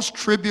and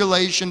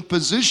post-tribulation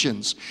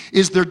positions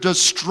is their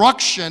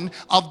destruction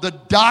of the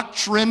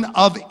doctrine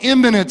of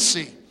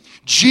imminency.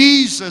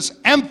 Jesus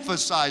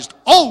emphasized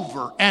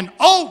over and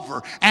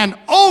over and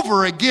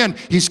over again,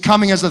 He's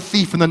coming as a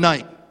thief in the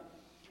night.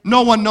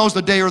 No one knows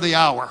the day or the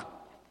hour.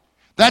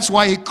 That's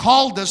why He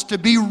called us to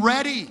be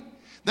ready.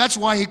 That's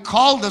why He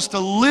called us to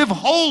live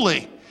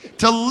holy,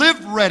 to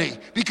live ready,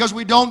 because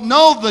we don't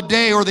know the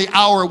day or the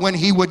hour when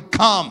He would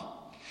come.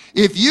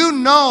 If you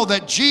know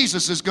that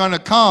Jesus is going to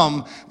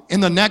come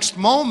in the next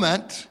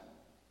moment,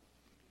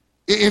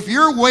 if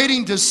you're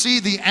waiting to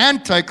see the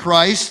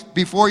Antichrist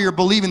before you're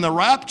believing the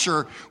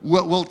rapture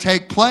will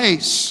take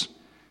place,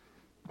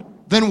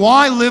 then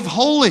why live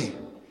holy?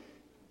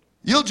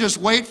 You'll just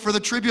wait for the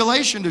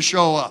tribulation to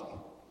show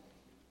up.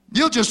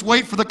 You'll just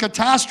wait for the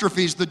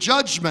catastrophes, the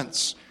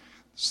judgments,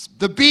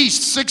 the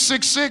beast,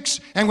 666.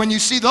 And when you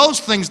see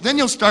those things, then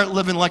you'll start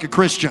living like a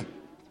Christian.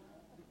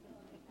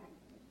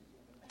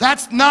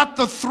 That's not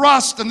the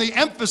thrust and the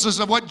emphasis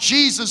of what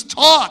Jesus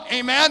taught.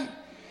 Amen?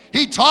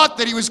 He taught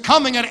that He was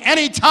coming at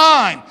any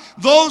time.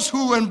 Those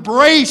who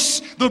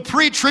embrace the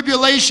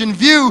pre-tribulation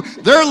view,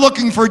 they're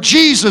looking for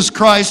Jesus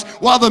Christ,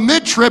 while the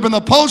mid-trib and the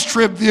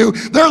post-trib view,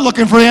 they're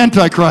looking for the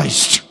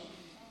Antichrist.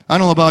 I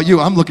don't know about you,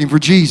 I'm looking for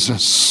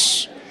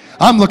Jesus.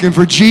 I'm looking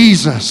for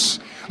Jesus.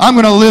 I'm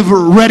going to live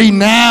ready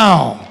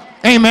now.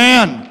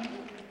 Amen.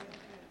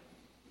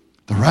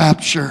 The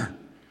rapture.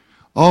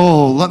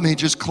 Oh, let me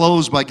just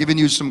close by giving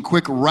you some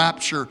quick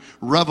rapture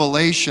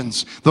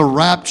revelations. The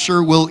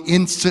rapture will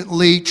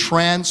instantly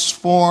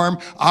transform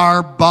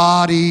our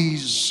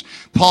bodies.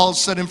 Paul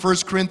said in 1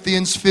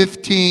 Corinthians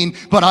 15,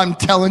 but I'm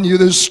telling you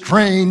this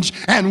strange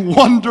and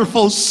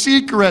wonderful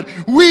secret.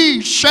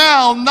 We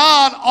shall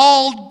not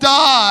all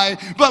die,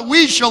 but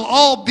we shall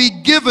all be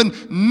given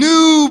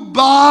new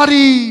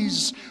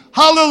bodies.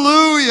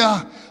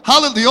 Hallelujah.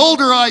 Hallelujah. The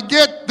older I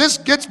get, this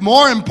gets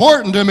more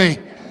important to me.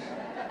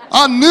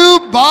 A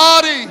new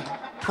body.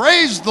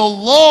 Praise the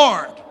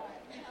Lord.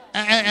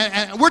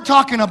 And we're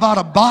talking about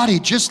a body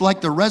just like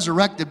the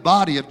resurrected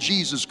body of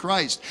Jesus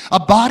Christ. A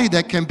body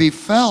that can be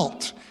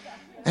felt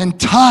and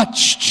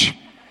touched.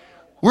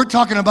 We're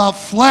talking about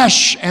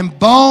flesh and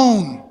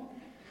bone.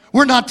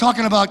 We're not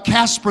talking about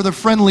Casper the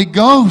Friendly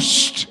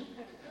Ghost.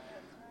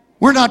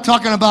 We're not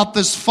talking about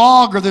this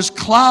fog or this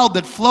cloud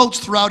that floats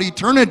throughout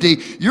eternity.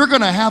 You're going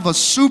to have a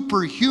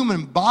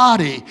superhuman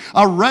body,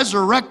 a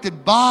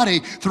resurrected body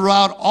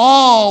throughout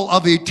all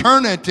of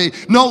eternity.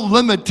 No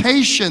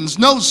limitations,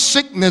 no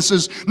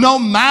sicknesses, no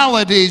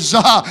maladies.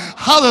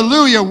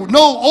 Hallelujah. No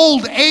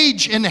old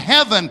age in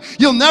heaven.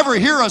 You'll never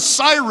hear a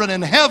siren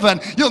in heaven.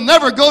 You'll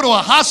never go to a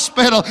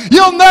hospital.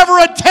 You'll never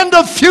attend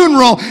a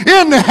funeral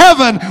in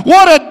heaven.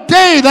 What a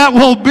day that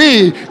will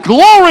be.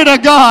 Glory to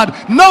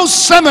God. No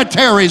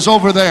cemeteries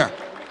over there.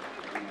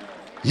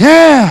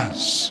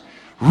 Yes.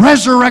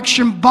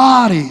 Resurrection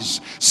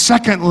bodies.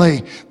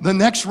 Secondly, the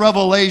next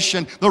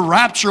revelation, the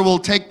rapture will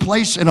take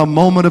place in a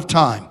moment of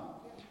time.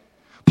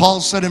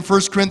 Paul said in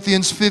 1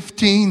 Corinthians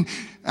 15,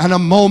 and a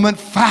moment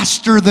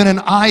faster than an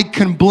eye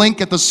can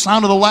blink at the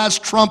sound of the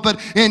last trumpet.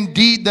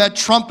 Indeed, that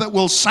trumpet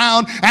will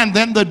sound, and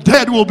then the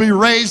dead will be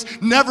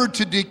raised, never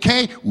to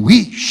decay.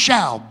 We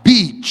shall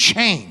be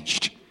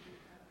changed.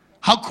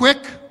 How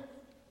quick?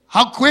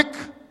 How quick?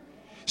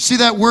 See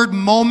that word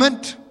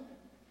moment?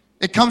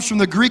 It comes from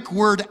the Greek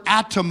word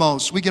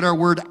atomos. We get our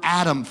word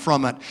atom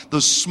from it.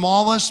 The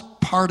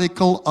smallest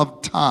particle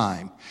of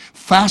time.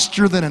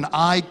 Faster than an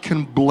eye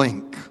can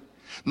blink.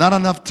 Not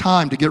enough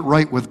time to get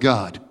right with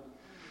God.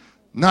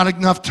 Not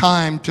enough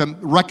time to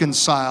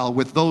reconcile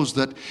with those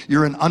that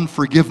you're in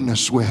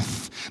unforgiveness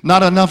with.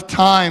 Not enough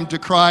time to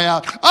cry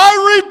out,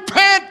 I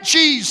repent,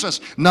 Jesus.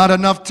 Not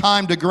enough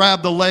time to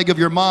grab the leg of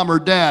your mom or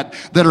dad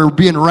that are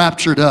being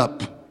raptured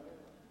up.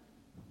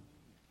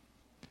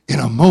 In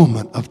a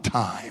moment of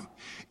time,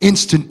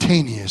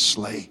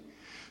 instantaneously.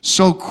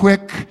 So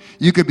quick,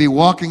 you could be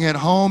walking at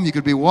home, you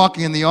could be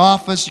walking in the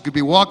office, you could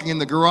be walking in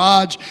the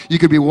garage, you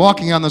could be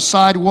walking on the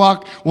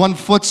sidewalk, one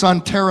foot's on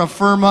terra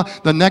firma,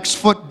 the next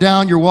foot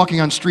down, you're walking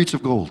on streets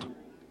of gold.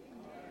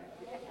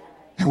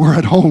 And we're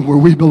at home where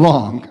we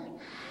belong.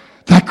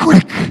 That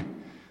quick,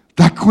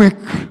 that quick.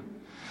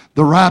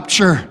 The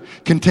rapture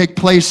can take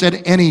place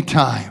at any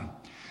time,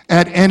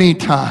 at any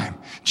time.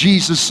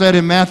 Jesus said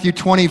in Matthew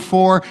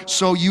 24,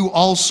 so you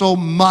also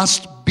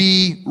must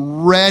be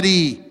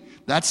ready.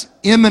 That's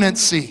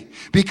imminency,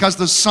 because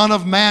the Son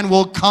of Man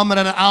will come at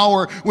an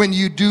hour when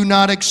you do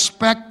not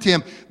expect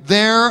him.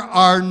 There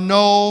are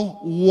no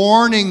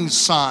warning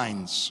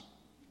signs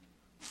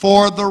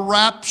for the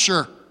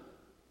rapture.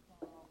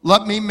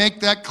 Let me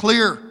make that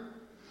clear.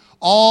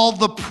 All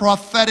the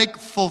prophetic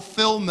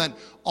fulfillment,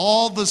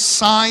 all the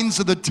signs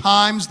of the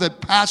times that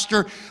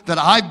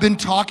I've been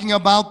talking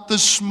about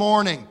this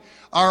morning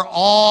are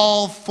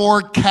all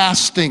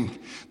forecasting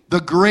the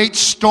great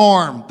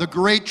storm, the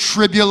great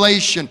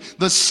tribulation,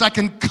 the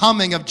second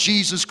coming of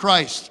Jesus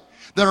Christ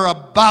that are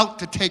about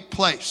to take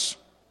place,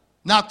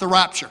 not the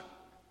rapture.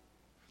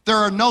 There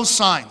are no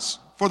signs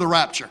for the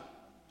rapture.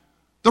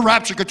 The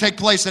rapture could take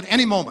place at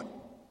any moment.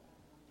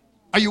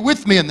 Are you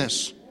with me in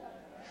this?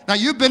 Now,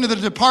 you've been to the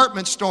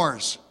department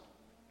stores.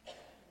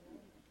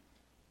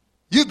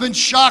 You've been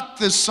shocked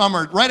this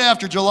summer. Right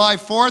after July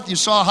 4th, you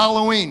saw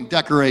Halloween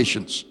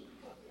decorations.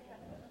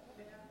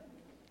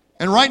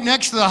 And right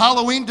next to the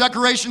Halloween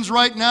decorations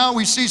right now,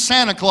 we see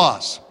Santa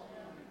Claus.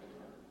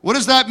 What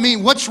does that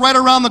mean? What's right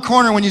around the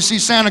corner when you see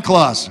Santa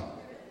Claus?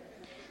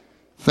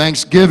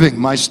 Thanksgiving.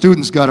 My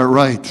students got it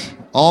right.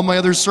 All my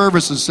other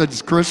services said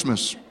it's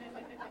Christmas.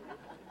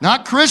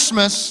 Not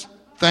Christmas,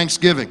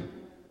 Thanksgiving.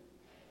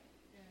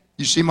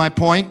 You see my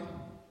point?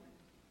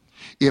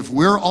 If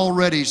we're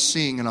already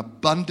seeing an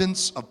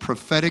abundance of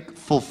prophetic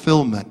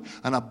fulfillment,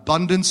 an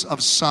abundance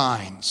of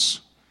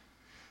signs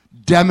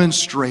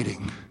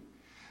demonstrating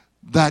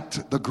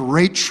that the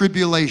great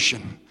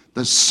tribulation,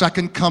 the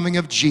second coming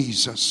of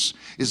Jesus,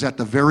 is at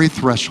the very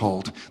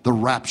threshold, the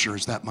rapture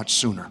is that much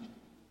sooner.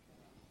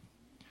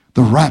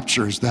 The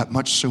rapture is that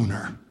much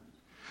sooner.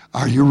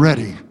 Are you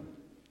ready?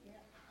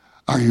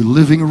 Are you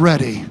living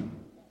ready?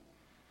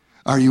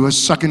 Are you a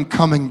second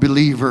coming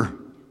believer?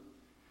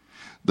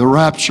 The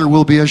rapture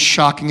will be a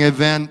shocking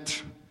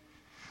event.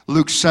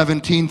 Luke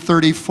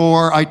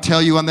 17:34, I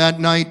tell you on that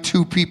night,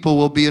 2 people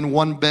will be in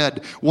one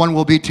bed. One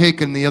will be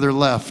taken, the other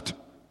left.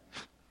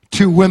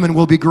 2 women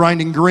will be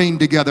grinding grain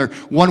together.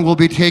 One will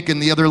be taken,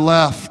 the other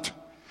left.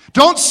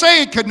 Don't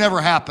say it could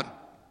never happen.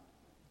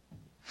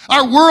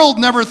 Our world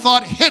never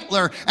thought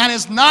Hitler and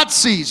his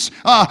Nazis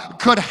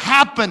could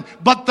happen,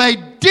 but they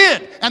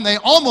did, and they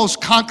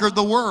almost conquered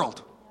the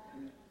world.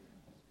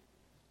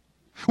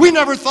 We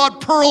never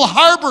thought Pearl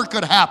Harbor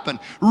could happen.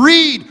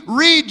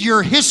 Read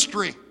your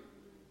history.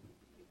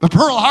 But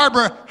Pearl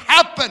Harbor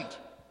happened.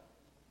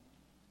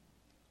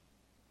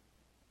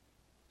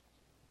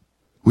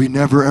 We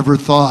never ever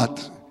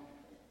thought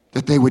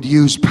that they would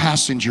use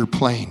passenger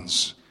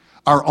planes,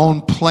 our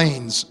own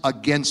planes,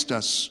 against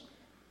us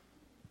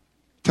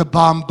to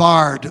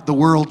bombard the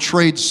World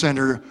Trade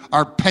Center,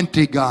 our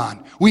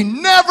Pentagon. We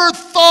never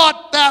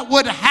thought that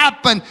would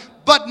happen,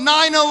 but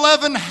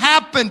 9/11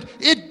 happened.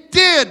 It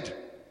did.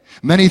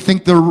 Many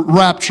think the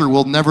rapture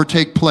will never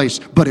take place,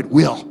 but it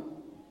will.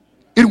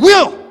 It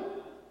will.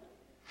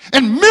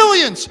 And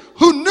millions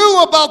who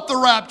knew about the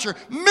rapture,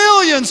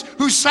 millions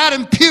who sat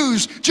in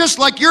pews just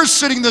like you're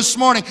sitting this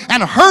morning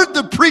and heard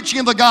the preaching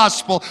of the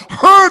gospel,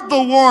 heard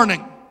the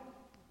warning,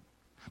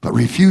 but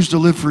refused to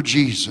live for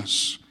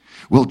Jesus,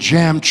 will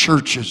jam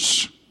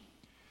churches,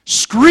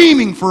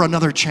 screaming for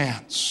another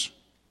chance.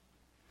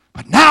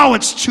 But now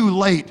it's too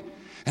late.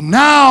 And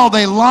now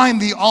they line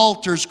the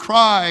altars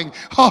crying,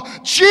 "Oh,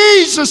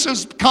 Jesus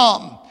has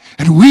come,"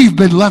 and we've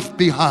been left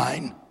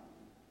behind.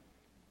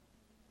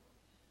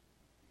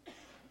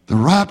 The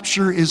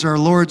rapture is our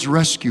Lord's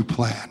rescue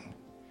plan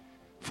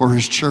for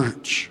his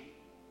church.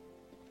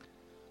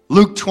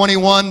 Luke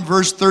 21,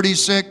 verse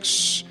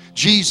 36,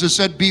 Jesus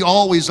said, "Be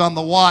always on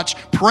the watch.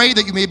 Pray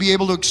that you may be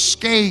able to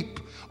escape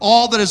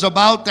all that is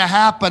about to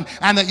happen,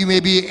 and that you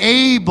may be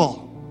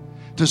able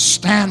to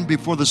stand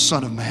before the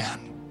Son of Man."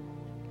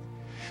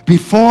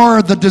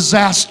 Before the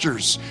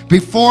disasters,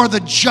 before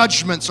the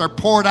judgments are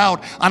poured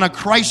out on a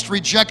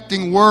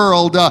Christ-rejecting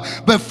world,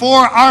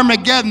 before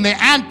Armageddon, the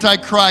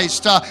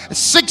Antichrist,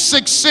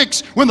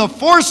 666, when the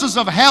forces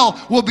of hell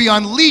will be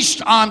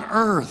unleashed on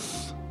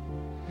earth,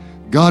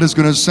 God is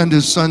going to send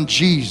his Son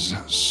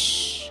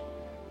Jesus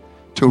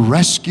to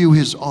rescue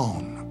his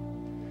own,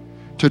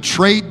 to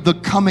trade the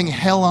coming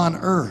hell on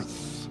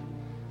earth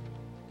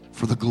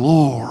for the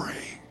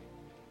glory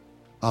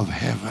of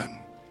heaven.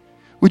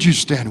 Would you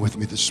stand with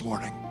me this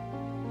morning?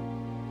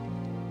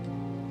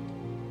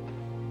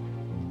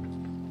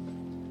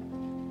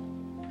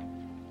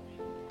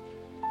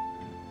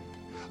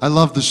 I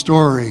love the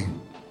story.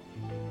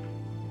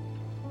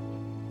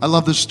 I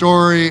love the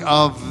story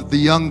of the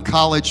young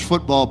college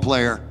football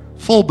player,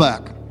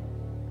 fullback,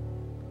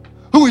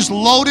 who is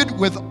loaded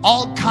with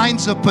all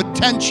kinds of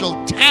potential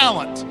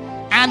talent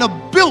and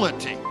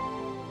ability,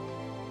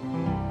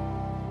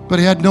 but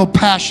he had no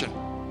passion.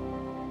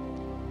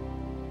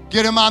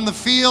 Get him on the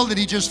field and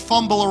he just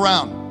fumble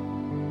around.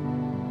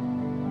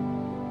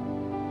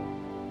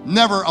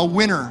 Never a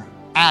winner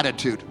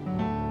attitude.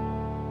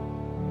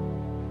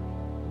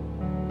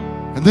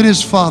 And then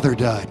his father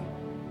died.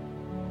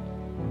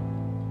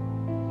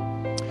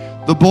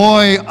 The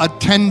boy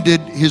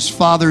attended his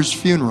father's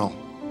funeral,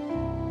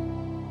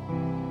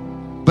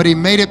 but he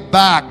made it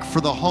back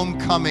for the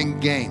homecoming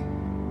game.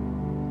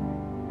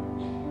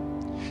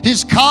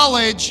 His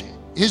college,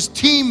 his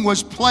team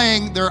was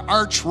playing their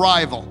arch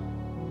rival.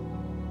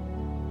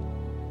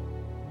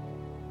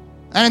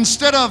 And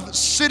instead of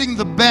sitting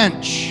the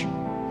bench,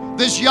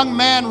 this young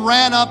man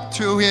ran up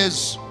to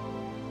his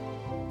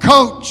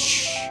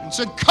coach and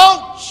said,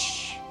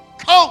 "Coach,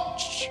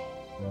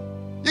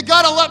 you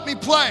gotta let me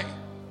play.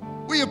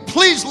 Will you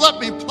please let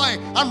me play?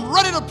 I'm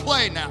ready to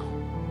play now."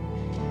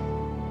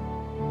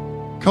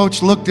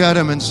 Coach looked at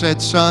him and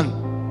said, "Son,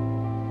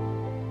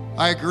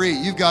 I agree.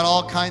 You've got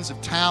all kinds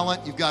of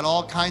talent. You've got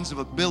all kinds of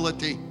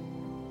ability.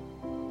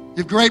 You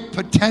have great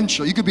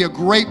potential. You could be a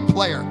great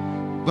player.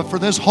 But for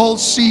this whole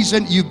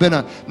season, you've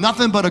been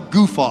nothing but a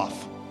goof-off.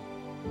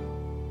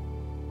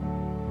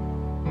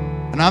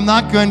 And I'm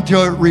not going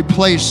to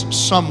replace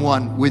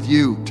someone with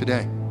you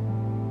today.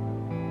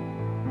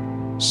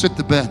 Sit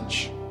the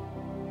bench."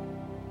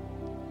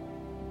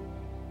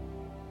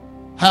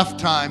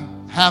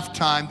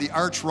 Halftime, the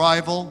arch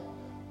rival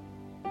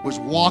was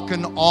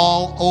walking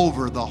all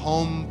over the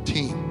home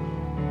team.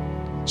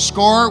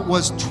 Score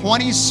was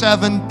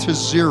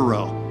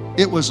 27-0.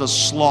 It was a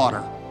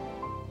slaughter.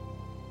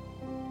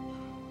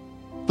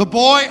 The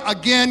boy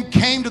again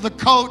came to the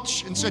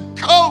coach and said,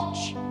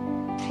 "Coach,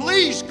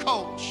 please,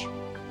 coach,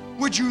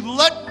 would you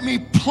let me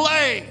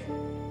play?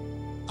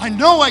 I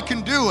know I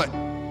can do it."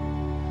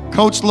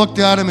 Coach looked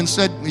at him and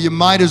said, "You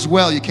might as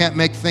well. You can't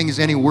make things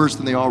any worse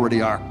than they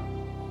already are."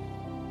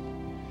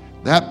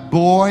 That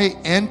boy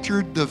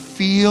entered the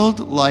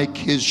field like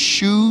his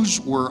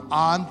shoes were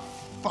on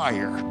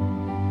fire.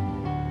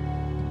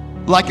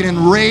 Like an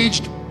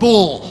enraged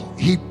bull,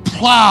 he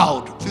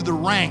plowed through the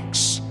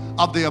ranks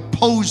of the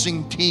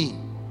opposing team.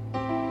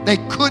 They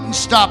couldn't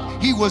stop.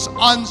 He was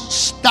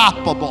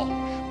unstoppable.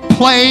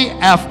 Play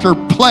after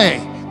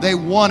play, they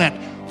won it.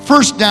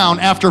 First down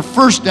after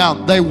first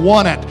down, they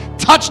won it.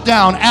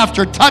 Touchdown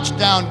after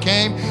touchdown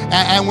came,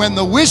 and when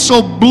the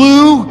whistle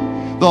blew,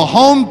 the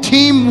home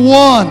team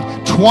won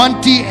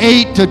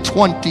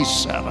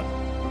 28-27.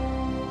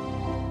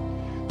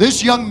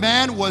 This young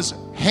man was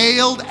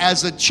hailed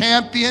as a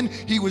champion.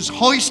 He was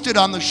hoisted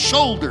on the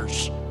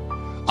shoulders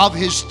of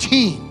his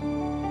team.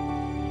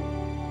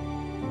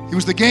 He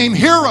was the game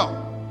hero.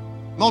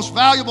 most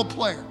valuable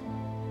player.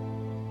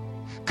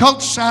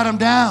 Coach sat him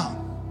down.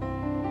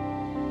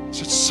 He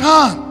said,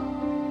 son,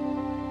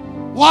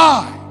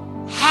 why?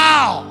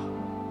 How?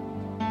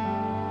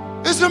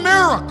 It's a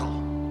miracle.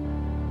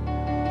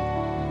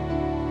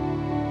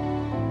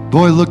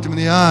 Boy looked him in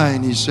the eye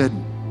and he said,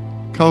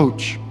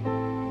 Coach,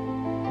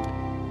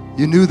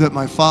 you knew that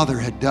my father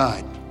had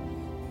died.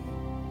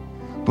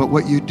 But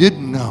what you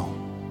didn't know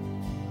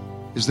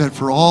is that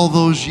for all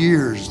those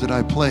years that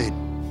I played,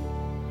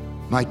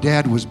 my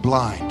dad was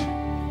blind.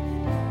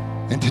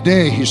 And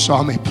today he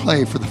saw me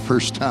play for the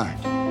first time.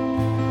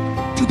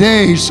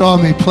 Today he saw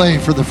me play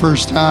for the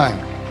first time.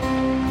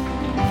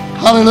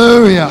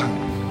 Hallelujah.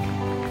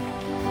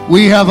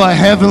 We have a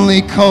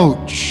heavenly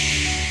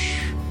coach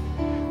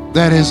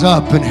that is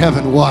up in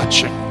heaven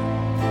watching.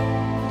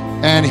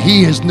 And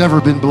he has never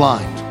been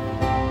blind.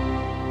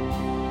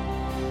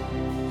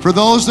 For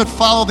those that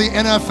follow the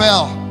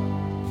NFL,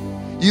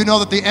 you know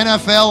that the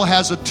NFL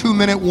has a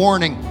 2-minute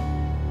warning.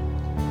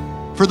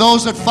 For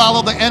those that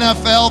follow the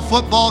NFL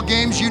football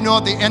games, you know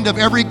at the end of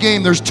every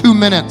game there's 2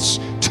 minutes.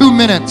 2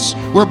 minutes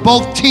where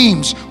both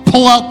teams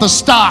pull out the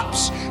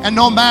stops. And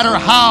no matter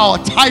how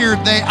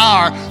tired they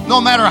are, no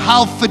matter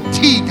how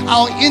fatigued,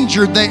 how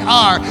injured they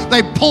are,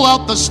 they pull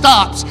out the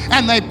stops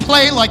and they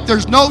play like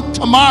there's no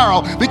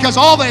tomorrow, because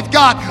all they've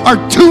got are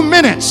 2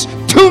 minutes.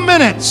 2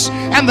 minutes.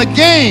 And the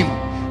game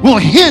will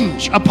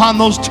hinge upon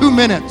those 2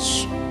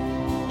 minutes.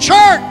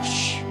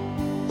 Church,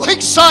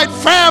 Lakeside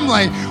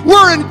family,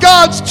 we're in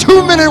God's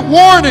 2-minute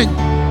warning.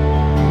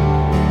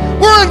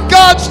 We're in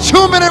God's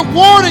 2-minute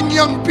warning,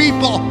 young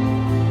people.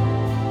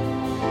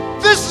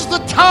 This is the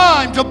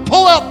time to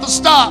pull out the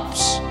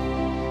stops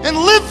and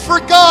live for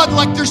God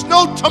like there's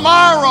no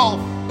tomorrow.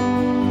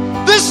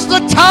 This is the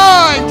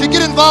time to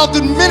get involved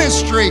in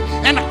ministry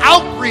and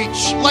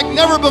outreach like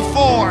never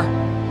before.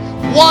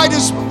 Why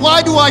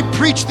do I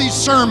preach these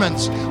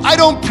sermons? I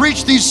don't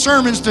preach these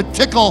sermons to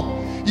tickle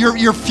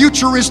your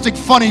futuristic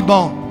funny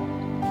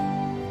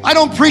bone. I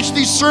don't preach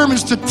these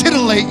sermons to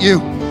titillate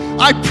you.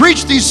 I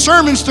preach these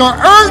sermons to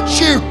urge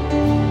you,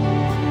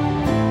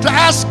 to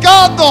ask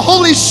God the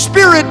Holy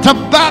Spirit to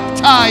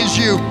baptize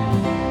you,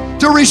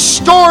 to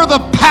restore the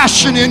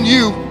passion in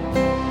you,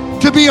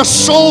 to be a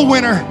soul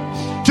winner,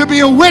 to be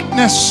a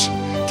witness,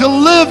 to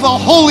live a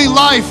holy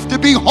life, to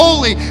be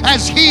holy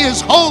as He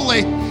is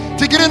holy,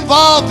 to get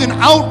involved in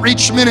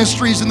outreach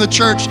ministries in the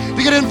church,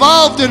 to get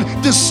involved in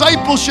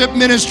discipleship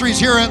ministries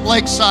here at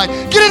Lakeside.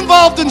 Get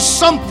involved in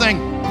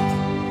something.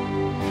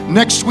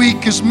 Next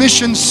week is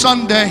Mission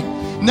Sunday.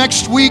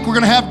 Next week we're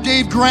going to have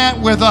Dave Grant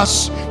with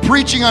us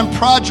preaching on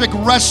Project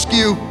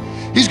Rescue.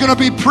 He's going to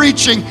be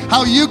preaching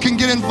how you can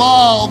get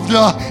involved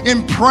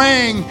in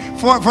praying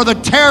for the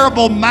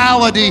terrible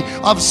malady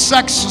of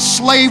sex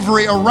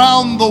slavery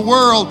around the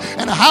world,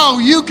 and how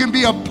you can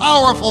be a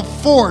powerful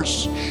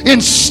force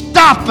in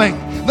stopping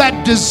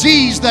that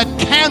disease, that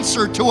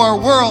cancer to our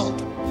world.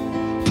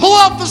 Pull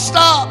out the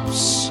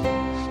stops.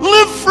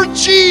 Live for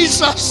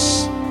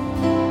Jesus.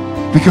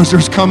 Because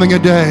there's coming a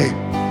day.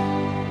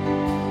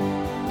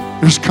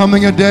 There's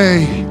coming a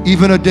day,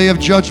 even a day of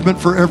judgment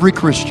for every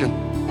Christian,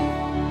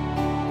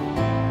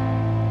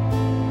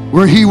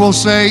 where He will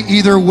say,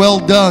 either well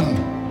done,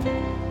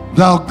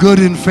 thou good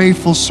and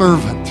faithful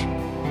servant,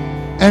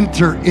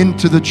 enter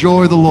into the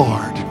joy of the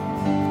Lord.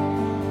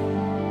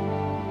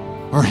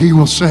 Or He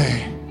will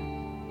say,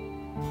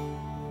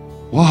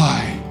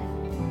 why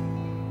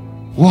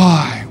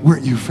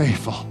weren't you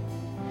faithful?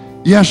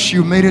 Yes,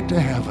 you made it to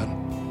heaven.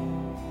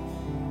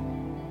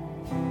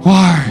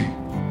 Why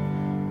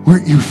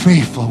weren't you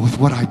faithful with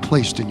what I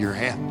placed in your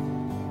hand?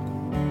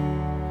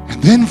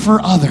 And then for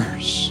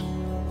others,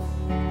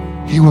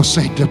 He will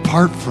say,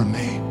 depart from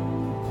me,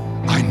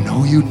 I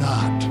know you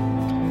not.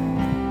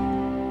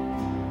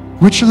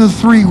 Which of the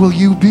three will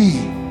you be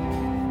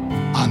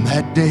on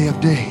that day of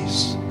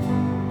days?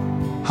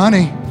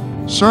 Honey,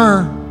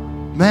 sir,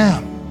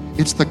 ma'am,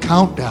 it's the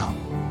countdown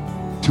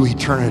to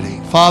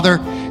eternity. Father,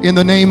 in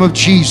the name of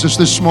Jesus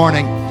this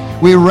morning,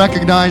 we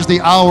recognize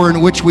the hour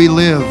in which we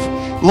live.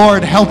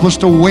 Lord, help us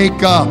to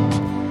wake up,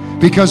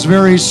 because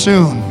very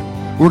soon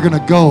we're going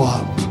to go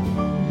up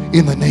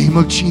in the name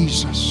of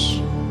Jesus.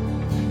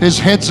 His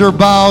heads are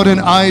bowed and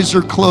eyes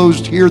are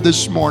closed here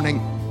this morning.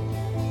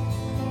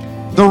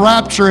 The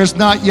rapture has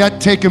not yet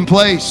taken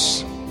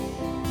place.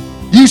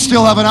 You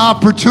still have an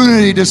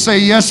opportunity to say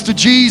yes to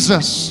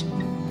Jesus.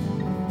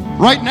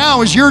 Right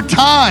now is your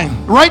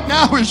time. Right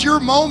now is your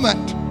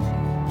moment.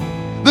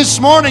 This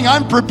morning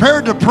I'm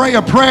prepared to pray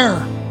a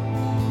prayer.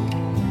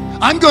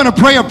 I'm going to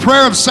pray a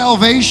prayer of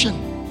salvation.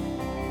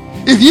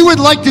 If you would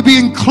like to be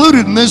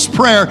included in this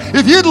prayer,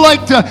 if you'd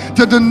like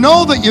to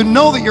know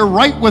that you're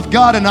right with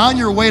God and on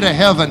your way to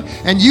heaven,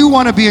 and you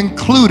want to be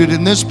included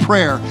in this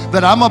prayer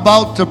that I'm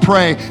about to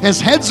pray, as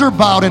heads are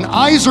bowed and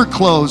eyes are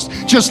closed,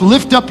 just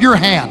lift up your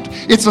hand.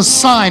 It's a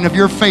sign of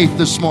your faith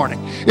this morning.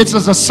 It's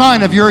as a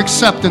sign of your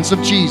acceptance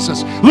of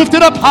Jesus. Lift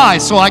it up high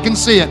so I can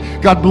see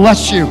it. God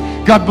bless you.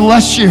 God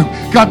bless you.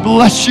 God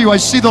bless you. I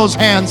see those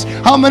hands.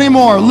 How many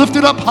more? Lift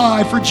it up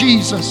high for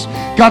Jesus.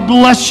 God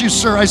bless you,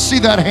 sir. I see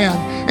that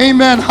hand.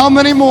 Amen. How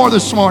many more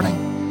this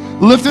morning?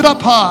 Lift it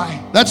up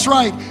high. That's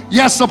right.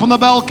 Yes, up on the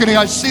balcony.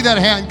 I see that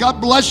hand. God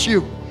bless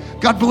you.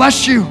 God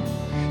bless you.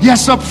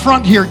 Yes, up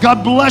front here.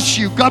 God bless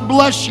you. God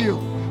bless you.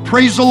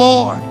 Praise the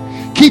Lord.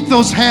 Keep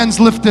those hands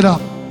lifted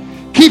up.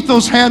 Keep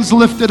those hands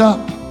lifted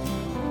up.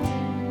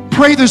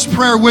 Pray this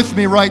prayer with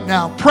me right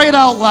now. Pray it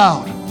out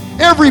loud.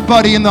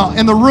 Everybody in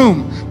the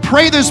room,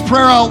 pray this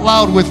prayer out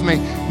loud with me.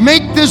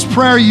 Make this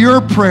prayer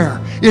your prayer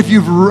if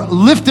you've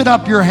lifted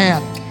up your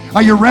hand.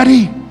 Are you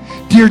ready?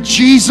 Dear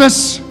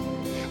Jesus,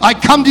 I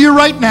come to you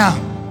right now.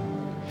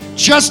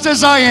 Just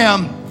as I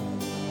am,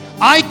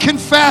 I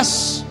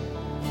confess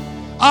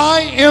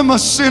I am a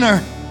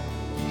sinner.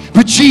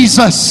 But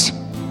Jesus,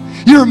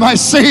 you're my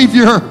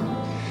Savior.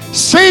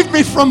 Save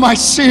me from my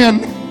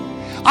sin.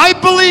 I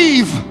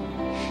believe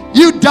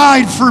you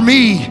died for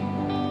me.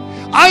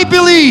 I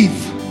believe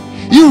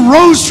you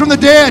rose from the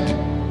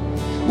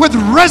dead with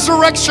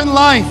resurrection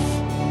life.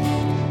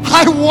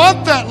 I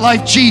want that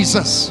life,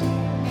 Jesus.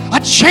 A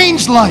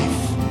changed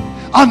life,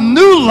 a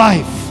new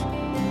life.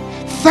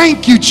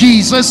 Thank you,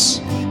 Jesus,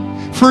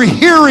 for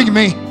hearing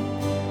me,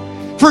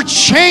 for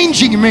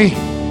changing me.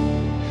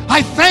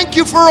 I thank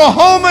you for a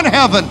home in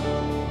heaven.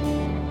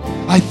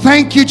 I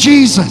thank you,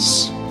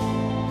 Jesus,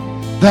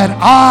 that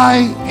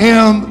I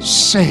am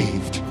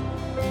saved.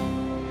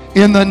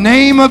 In the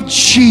name of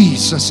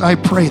Jesus, I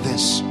pray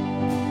this.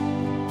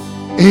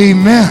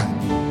 Amen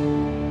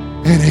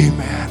and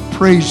amen.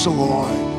 Praise the Lord.